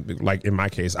have even, like in my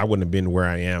case, I wouldn't have been where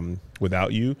I am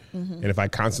without you. And if I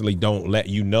constantly don't let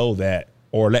you know that,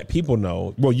 or let people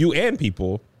know, well, you and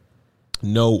people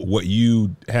know what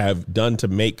you have done to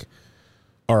make,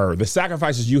 or the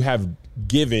sacrifices you have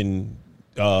given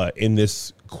in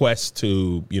this quest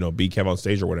to, be Kev on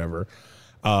stage or whatever,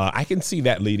 I can see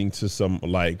that leading to some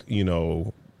like,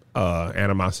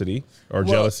 animosity or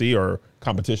jealousy or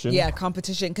competition. Yeah,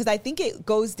 competition. Because I think it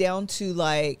goes down to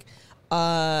like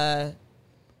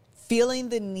feeling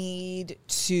the need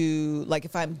to, like,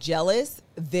 if I'm jealous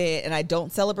then and I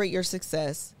don't celebrate your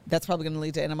success, that's probably going to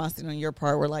lead to animosity on your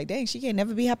part. We're like, dang, she can't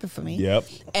never be happy for me. Yep.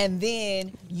 And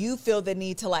then you feel the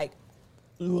need to like,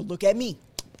 ooh, look at me.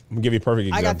 I'm gonna give you a perfect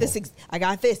example. I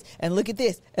got this, and look at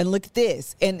this, and look at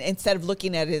this. And instead of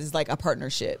looking at it as like a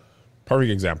partnership.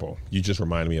 Perfect example. You just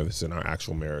reminded me of this in our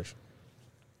actual marriage.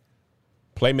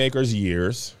 Playmakers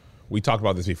years. We talked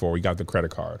about this before. We got the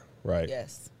credit card, right?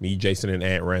 Yes. Me, Jason, and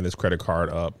Ant ran this credit card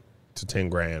up to 10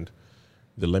 grand.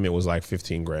 The limit was like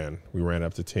 15 grand. We ran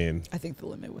up to 10. I think the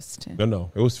limit was 10.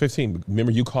 No, it was 15.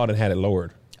 Remember, you called and had it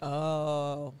lowered.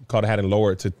 Oh. Called and had it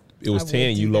lowered to, it was I 10.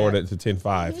 would You do lowered that. it to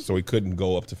 10.5, so we couldn't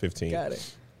go up to 15. Got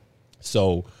it.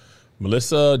 So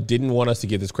Melissa didn't want us to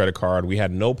get this credit card. We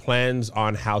had no plans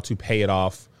on how to pay it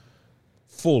off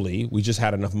fully. We just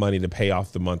had enough money to pay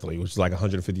off the monthly, which is like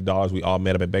 $150. We all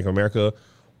met up at Bank of America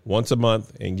once a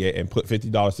month and put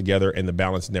 $50 together, and the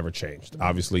balance never changed.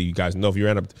 Obviously, you guys know if you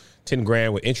end up 10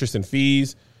 grand with interest and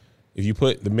fees, if you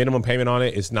put the minimum payment on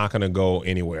it, it's not going to go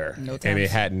anywhere. No and it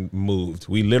times. hadn't moved.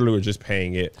 We literally were just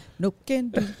paying it. No can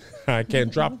do. I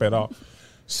can't drop it off.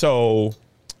 So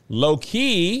low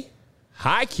key,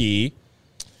 high key,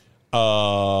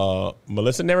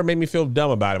 Melissa never made me feel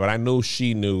dumb about it, but I knew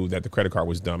she knew that the credit card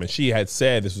was dumb, and she had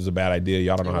said this was a bad idea.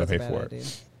 Y'all don't know how to pay for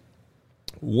it.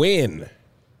 When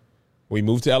we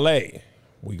moved to LA,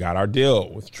 we got our deal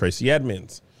with Tracy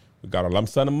Edmonds. We got a lump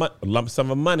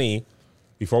sum of money.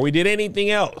 Before we did anything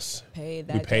else, we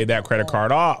paid that credit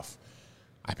card off.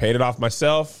 I paid it off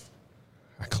myself.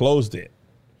 I closed it.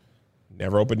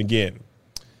 Never opened again.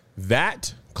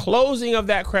 That closing of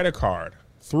that credit card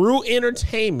through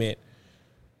entertainment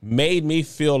made me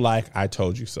feel like I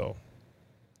told you so.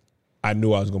 I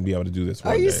knew I was going to be able to do this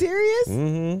one day. Are you serious?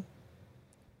 Mm-hmm.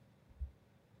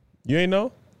 You ain't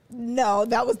know? No,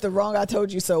 that was the wrong I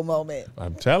told you so moment.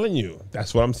 I'm telling you.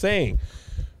 That's what I'm saying.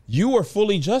 You were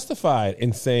fully justified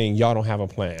in saying y'all don't have a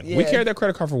plan. Yeah. We carried that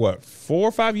credit card for what, 4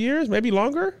 or 5 years? Maybe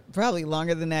longer? Probably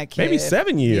longer than that, kid. Maybe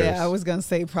 7 years. Yeah, I was going to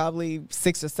say probably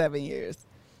 6 or 7 years.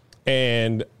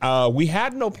 And we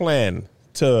had no plan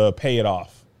to pay it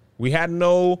off. We had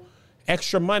no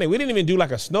extra money. We didn't even do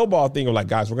like a snowball thing of like,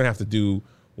 guys, we're going to have to do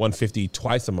 $150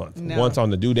 twice a month. No. Once on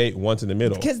the due date, once in the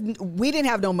middle. Because we didn't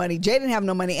have no money. Jay didn't have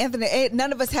no money. Anthony,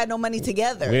 none of us had no money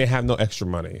together. We didn't have no extra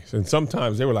money. And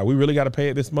sometimes they were like, we really got to pay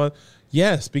it this month?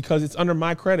 Yes, because it's under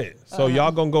my credit. So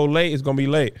y'all going to go late, it's going to be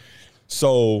late.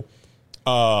 So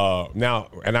now,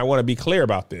 and I want to be clear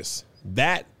about this.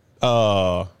 That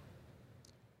I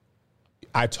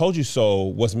told you so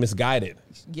was misguided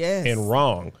Yes. and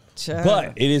wrong. Sure.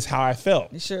 But it is how I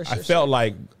felt. Sure, I felt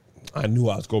like I knew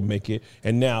I was going to make it.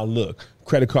 And now look,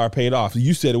 credit card paid off.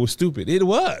 You said it was stupid. It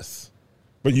was.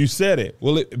 But you said it.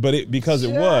 Well, because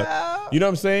it was. You know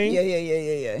what I'm saying?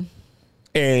 Yeah.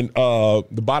 And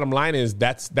the bottom line is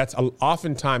that's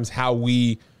oftentimes how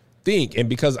we think. And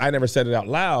because I never said it out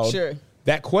loud, Sure.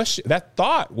 that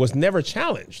thought was never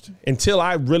challenged until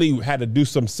I really had to do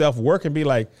some self-work and be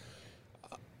like,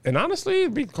 and honestly, to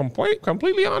be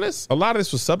completely honest, a lot of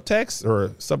this was subtext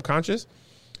or subconscious.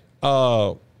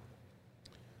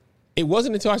 It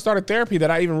wasn't until I started therapy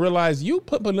that I even realized you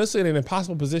put Melissa in an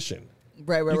impossible position.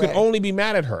 Right. You could only be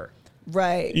mad at her.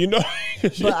 Right. You know?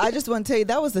 But I just want to tell you,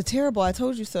 that was a terrible I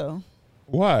told you so.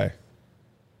 Why?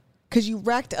 Because you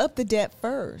racked up the debt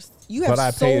first. You have But I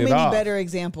so paid it many off. better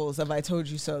examples of I told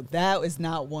you so. That is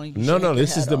not one you No, should have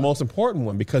this your is head the on. most important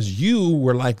one because you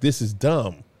were like, this is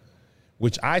dumb,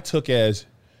 which I took as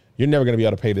you're never going to be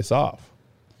able to pay this off.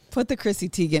 Put the Chrissy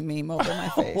Teigen meme over my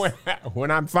face. When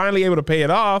I'm finally able to pay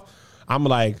it off, I'm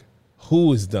like,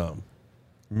 who is dumb?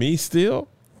 Me still?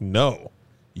 No.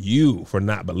 You for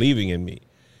not believing in me.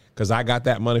 Because I got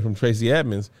that money from Tracy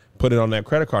Edmonds, put it on that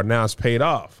credit card. Now it's paid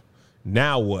off.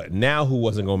 Now what? Now who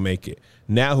wasn't going to make it?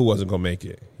 Now who wasn't going to make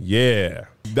it? Yeah.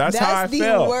 That's how I felt.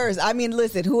 That's the worst. I mean,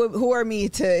 listen, who are me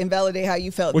to invalidate how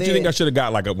you felt? What do you think I should have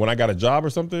got? Like when I got a job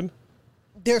or something?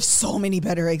 There's so many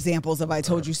better examples of I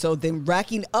told you so than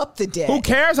racking up the debt. Who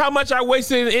cares how much I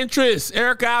wasted in interest,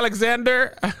 Erica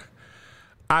Alexander?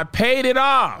 I paid it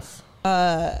off.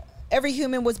 Every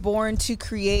human was born to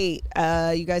create.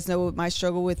 You guys know my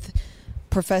struggle with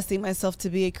professing myself to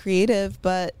be a creative,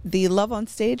 but the Love on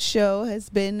Stage show has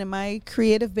been my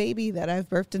creative baby that I've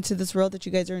birthed into this world that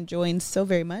you guys are enjoying so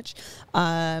very much.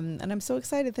 And I'm so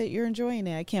excited that you're enjoying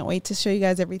it. I can't wait to show you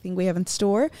guys everything we have in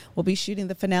store. We'll be shooting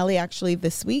the finale actually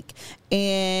this week.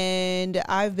 And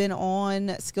I've been on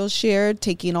Skillshare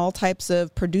taking all types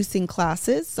of producing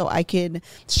classes so I can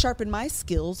sharpen my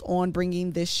skills on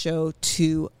bringing this show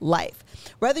to life.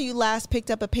 Whether you last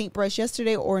picked up a paintbrush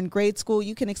yesterday or in grade school,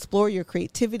 you can explore your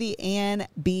creativity and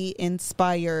be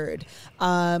inspired.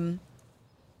 I've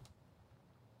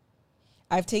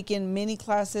taken many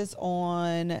classes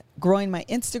on growing my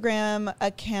Instagram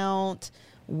account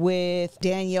with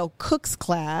Danielle Cook's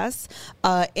class,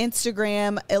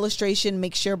 Instagram illustration,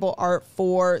 make shareable art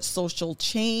for social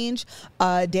change.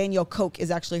 Danielle Cook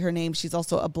is actually her name. She's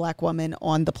also a Black woman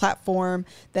on the platform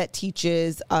that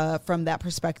teaches from that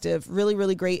perspective. Really,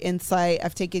 really great insight.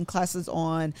 I've taken classes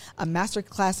on a master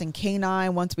class in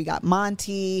K9 once we got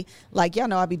Monty. Like, y'all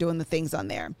know I'll be doing the things on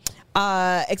there.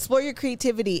 Explore your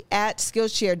creativity at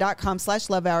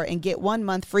Skillshare.com/lovehour and get 1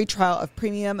 month free trial of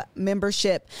premium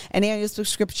membership. An annual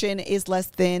subscription is less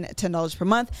than $10 per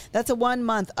month. That's a 1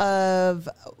 month of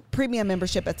premium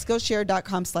membership at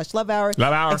Skillshare.com/lovehour.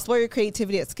 Love hour. Explore your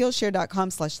creativity at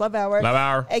Skillshare.com/lovehour. Love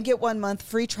hour. And get 1 month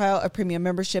free trial of premium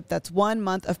membership. That's 1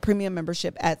 month of premium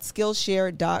membership at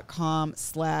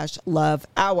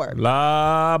Skillshare.com/lovehour.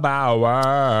 Love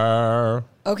hour.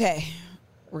 Okay.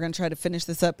 We're going to try to finish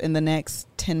this up in the next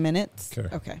 10 minutes.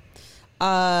 Okay.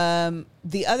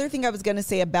 The other thing I was going to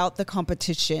say about the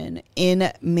competition in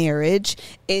marriage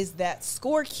is that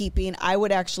scorekeeping, I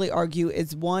would actually argue,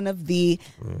 is one of the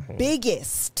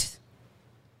biggest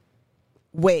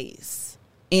ways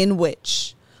in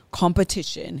which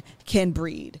competition can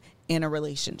breed in a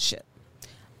relationship.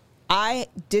 I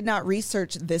did not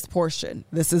research this portion.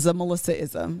 This is a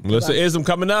Melissa-ism. Melissa-ism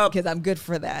coming up. Because I'm good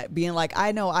for that. Being like,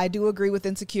 I know I do agree with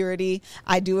insecurity.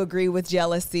 I do agree with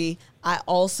jealousy. I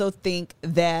also think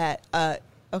that, I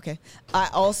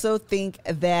also think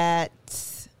that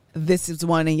this is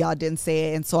one and y'all didn't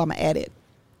say it, and so I'm going to add it.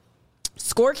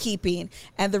 Scorekeeping.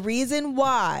 And the reason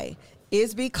why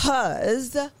is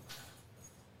because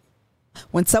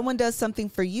when someone does something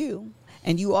for you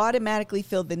and you automatically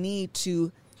feel the need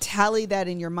to tally that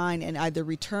in your mind and either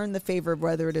return the favor,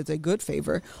 whether it is a good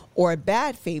favor or a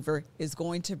bad favor, is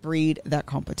going to breed that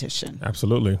competition.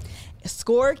 Absolutely.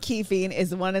 Scorekeeping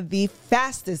is one of the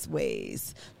fastest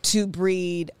ways to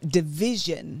breed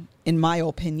division, in my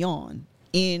opinion,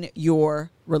 in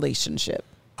your relationship.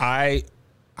 I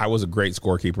was a great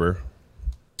scorekeeper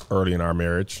early in our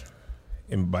marriage.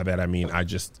 And by that, I mean, I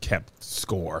just kept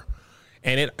score.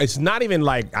 And it's not even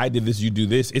like I did this, you do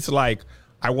this. It's like,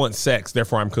 I want sex,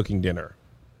 therefore I'm cooking dinner.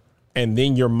 And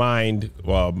then your mind,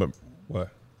 well, what?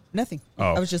 Nothing.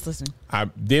 Oh. I was just listening.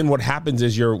 Then what happens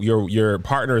is your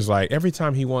partner is like, every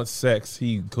time he wants sex,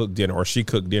 he cooked dinner, or she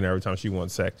cooked dinner every time she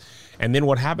wants sex. And then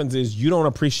what happens is you don't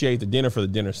appreciate the dinner for the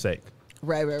dinner's sake.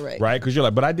 Right. Right? Because you're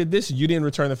like, but I did this, you didn't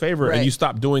return the favor. Right. And you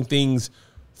stop doing things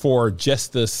for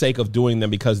just the sake of doing them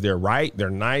because they're right,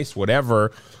 they're nice,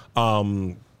 whatever.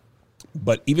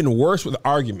 But even worse with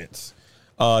arguments.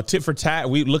 Tit for tat,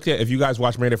 we look at, if you guys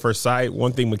watch Married at First Sight,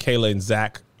 one thing Michaela and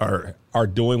Zach are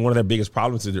doing, one of their biggest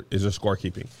problems is their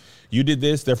scorekeeping. You did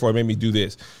this, therefore it made me do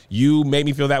this. You made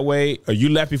me feel that way, or you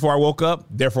left before I woke up,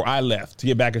 therefore I left to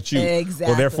get back at you.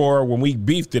 Exactly. Or therefore, when we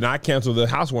beefed, then I canceled the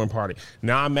housewarming party.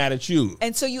 Now I'm mad at you.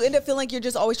 And so you end up feeling like you're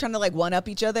just always trying to like one up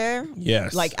each other.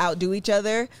 Yes. Like outdo each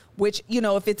other, which, you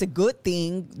know, if it's a good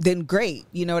thing, then great.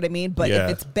 You know what I mean? But if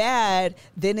it's bad,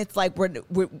 then it's like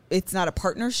it's not a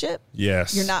partnership.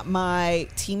 Yes. You're not my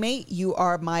teammate. You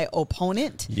are my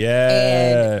opponent. Yes.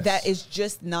 And that is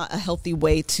just not a healthy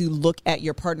way to look at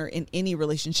your partner in any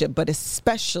relationship, but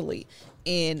especially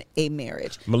in a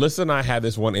marriage. Melissa and I had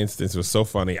this one instance. It was so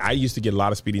funny. I used to get a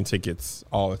lot of speeding tickets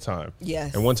all the time.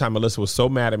 Yes. And one time Melissa was so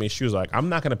mad at me. She was like, I'm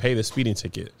not going to pay this speeding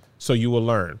ticket, so you will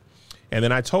learn. And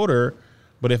then I told her,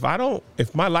 but if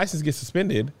my license gets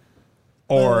suspended,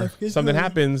 or something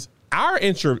happens, our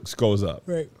insurance goes up.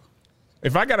 Right.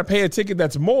 If I got to pay a ticket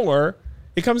that's more,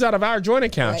 it comes out of our joint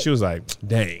account. Right. She was like,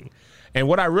 dang. And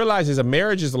what I realized is a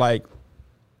marriage is like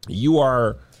you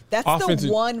are. That's the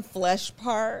one flesh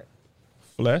part.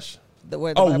 Flesh?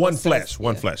 Where the Bible one says, flesh.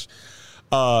 One yeah. flesh.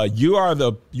 You are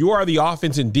the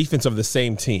offense and defense of the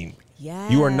same team.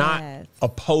 Yes. You are not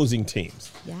opposing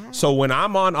teams. Yes. So when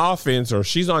I'm on offense or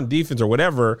she's on defense or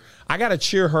whatever, I got to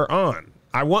cheer her on.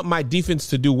 I want my defense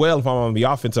to do well if I'm on the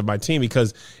offense of my team,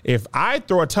 because if I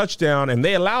throw a touchdown and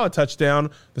they allow a touchdown,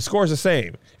 the score is the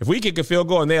same. If we kick a field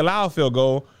goal and they allow a field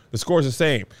goal, the score is the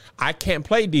same. I can't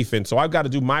play defense, so I've got to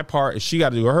do my part and she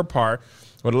got to do her part.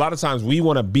 But a lot of times we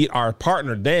want to beat our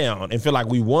partner down and feel like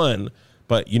we won.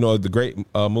 But, you know, the great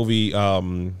movie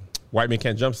White Men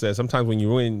Can't Jump says sometimes when you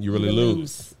win, you really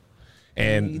lose.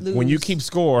 And when you keep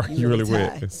score, you really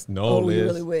win. It's Liz. You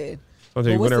really win.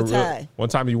 Sometimes what's the tie? One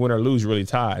time you win or lose, you really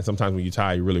tie. And sometimes when you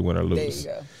tie, you really win or lose.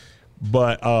 There you go.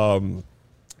 But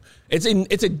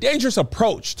it's a dangerous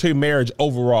approach to marriage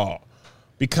overall,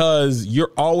 because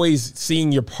you're always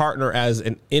seeing your partner as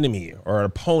an enemy or an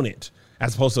opponent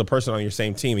as opposed to a person on your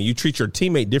same team. And you treat your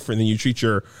teammate different than you treat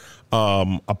your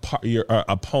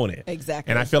opponent.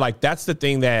 Exactly. And I feel like that's the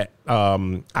thing that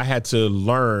I had to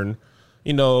learn.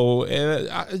 You know,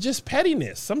 just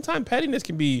pettiness. Sometimes pettiness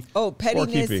can be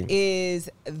pettiness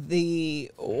is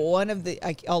all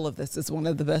of this is one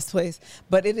of the best ways,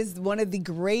 but it is one of the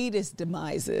greatest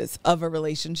demises of a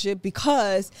relationship,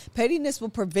 because pettiness will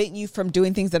prevent you from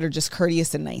doing things that are just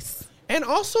courteous and nice. And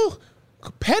also,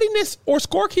 pettiness or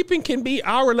scorekeeping can be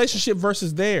our relationship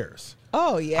versus theirs.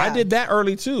 Oh, yeah. I did that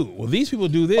early, too. Well, these people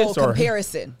do this.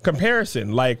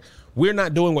 Comparison. Like, we're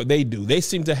not doing what they do. They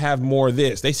seem to have more of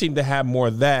this. They seem to have more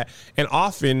of that. And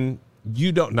often,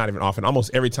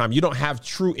 almost every time, you don't have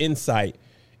true insight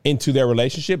into their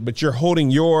relationship, but you're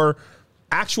holding your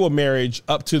actual marriage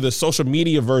up to the social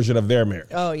media version of their marriage.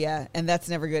 Oh, yeah. And that's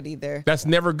never good either. That's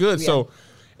never good. Yeah. So,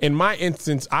 in my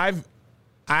instance, I've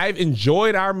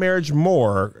enjoyed our marriage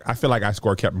more. I feel like I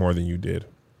kept more than you did.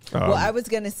 Well, I was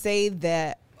going to say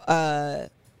that,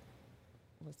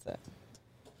 what's that?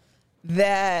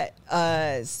 That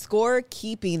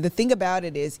scorekeeping, the thing about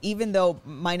it is, even though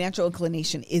my natural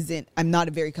inclination I'm not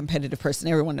a very competitive person.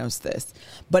 Everyone knows this.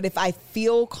 But if I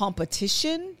feel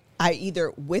competition, I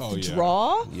either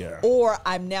withdraw or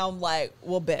I'm like,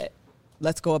 well, bet.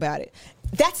 Let's go about it.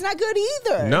 That's not good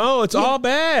either. No, it's all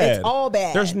bad. It's all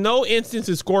bad. There's no instance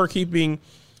in scorekeeping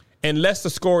unless the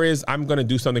score is I'm going to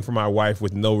do something for my wife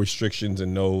with no restrictions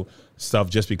and no stuff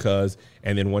just because,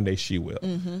 and then one day she will.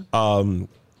 Mm-hmm.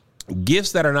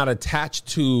 Gifts that are not attached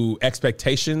to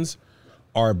expectations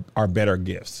are better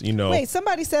gifts. You know. Wait,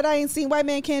 somebody said I ain't seen White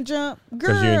Man Can't Jump. Girl,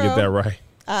 because you didn't get that right.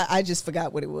 I just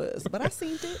forgot what it was, but I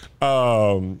seen it.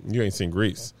 You ain't seen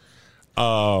Grease.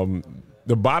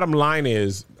 The bottom line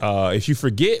is, if you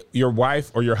forget your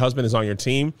wife or your husband is on your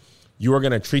team, you are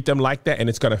going to treat them like that, and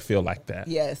it's going to feel like that.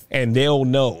 Yes. And they'll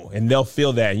know, and they'll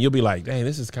feel that, and you'll be like, dang,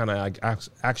 this is kind of like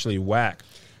actually whack,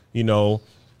 you know?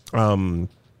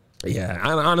 Yeah,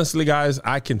 and honestly, guys,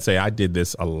 I can say I did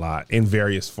this a lot in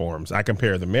various forms. I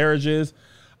compare the marriages.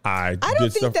 I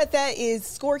don't think that is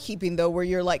scorekeeping, though, where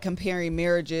you're like comparing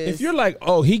marriages. If you're like,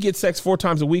 oh, he gets sex 4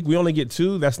 times a week, we only get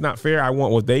 2, that's not fair. I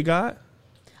want what they got.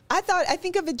 I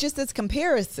think of it just as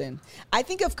comparison. I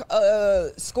think of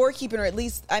scorekeeping, or at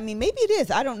least, I mean, maybe it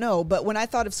is. I don't know. But when I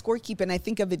thought of scorekeeping, I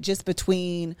think of it just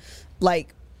between,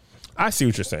 like. I see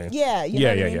what you're saying. Yeah.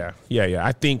 Yeah.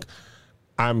 I think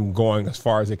I'm going as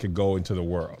far as it could go into the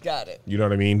world. Got it. You know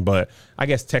what I mean? But I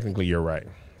guess technically you're right.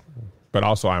 But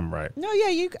also I'm right. No,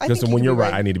 yeah. Because when you're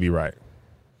right, I need to be right.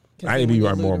 I need to be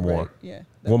right more and more. Right. Yeah.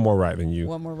 One more right than you.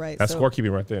 One more right. That's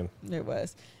scorekeeping right then. It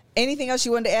was. Anything else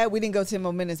you wanted to add? We didn't go 10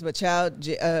 more minutes, but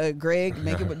Greg,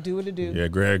 make it do what it do. Yeah,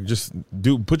 Greg, just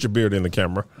put your beard in the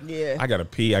camera. Yeah. I got to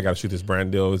pee. I got to shoot this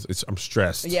brand deal. I'm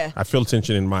stressed. Yeah. I feel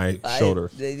tension in my shoulder.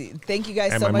 Thank you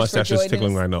guys and so much for joining us. And my mustache is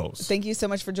tickling my nose. Thank you so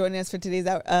much for joining us for today's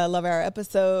Love Hour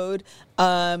episode.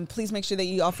 Please make sure that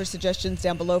you offer suggestions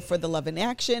down below for the Love in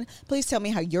Action. Please tell me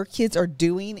how your kids are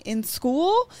doing in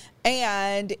school,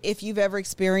 and if you've ever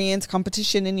experienced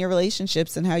competition in your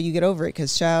relationships and how you get over it,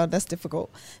 because, child, that's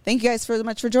difficult. Thank you guys so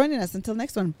much for joining us. Until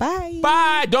next one. Bye.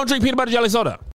 Bye. Don't drink peanut butter jelly soda.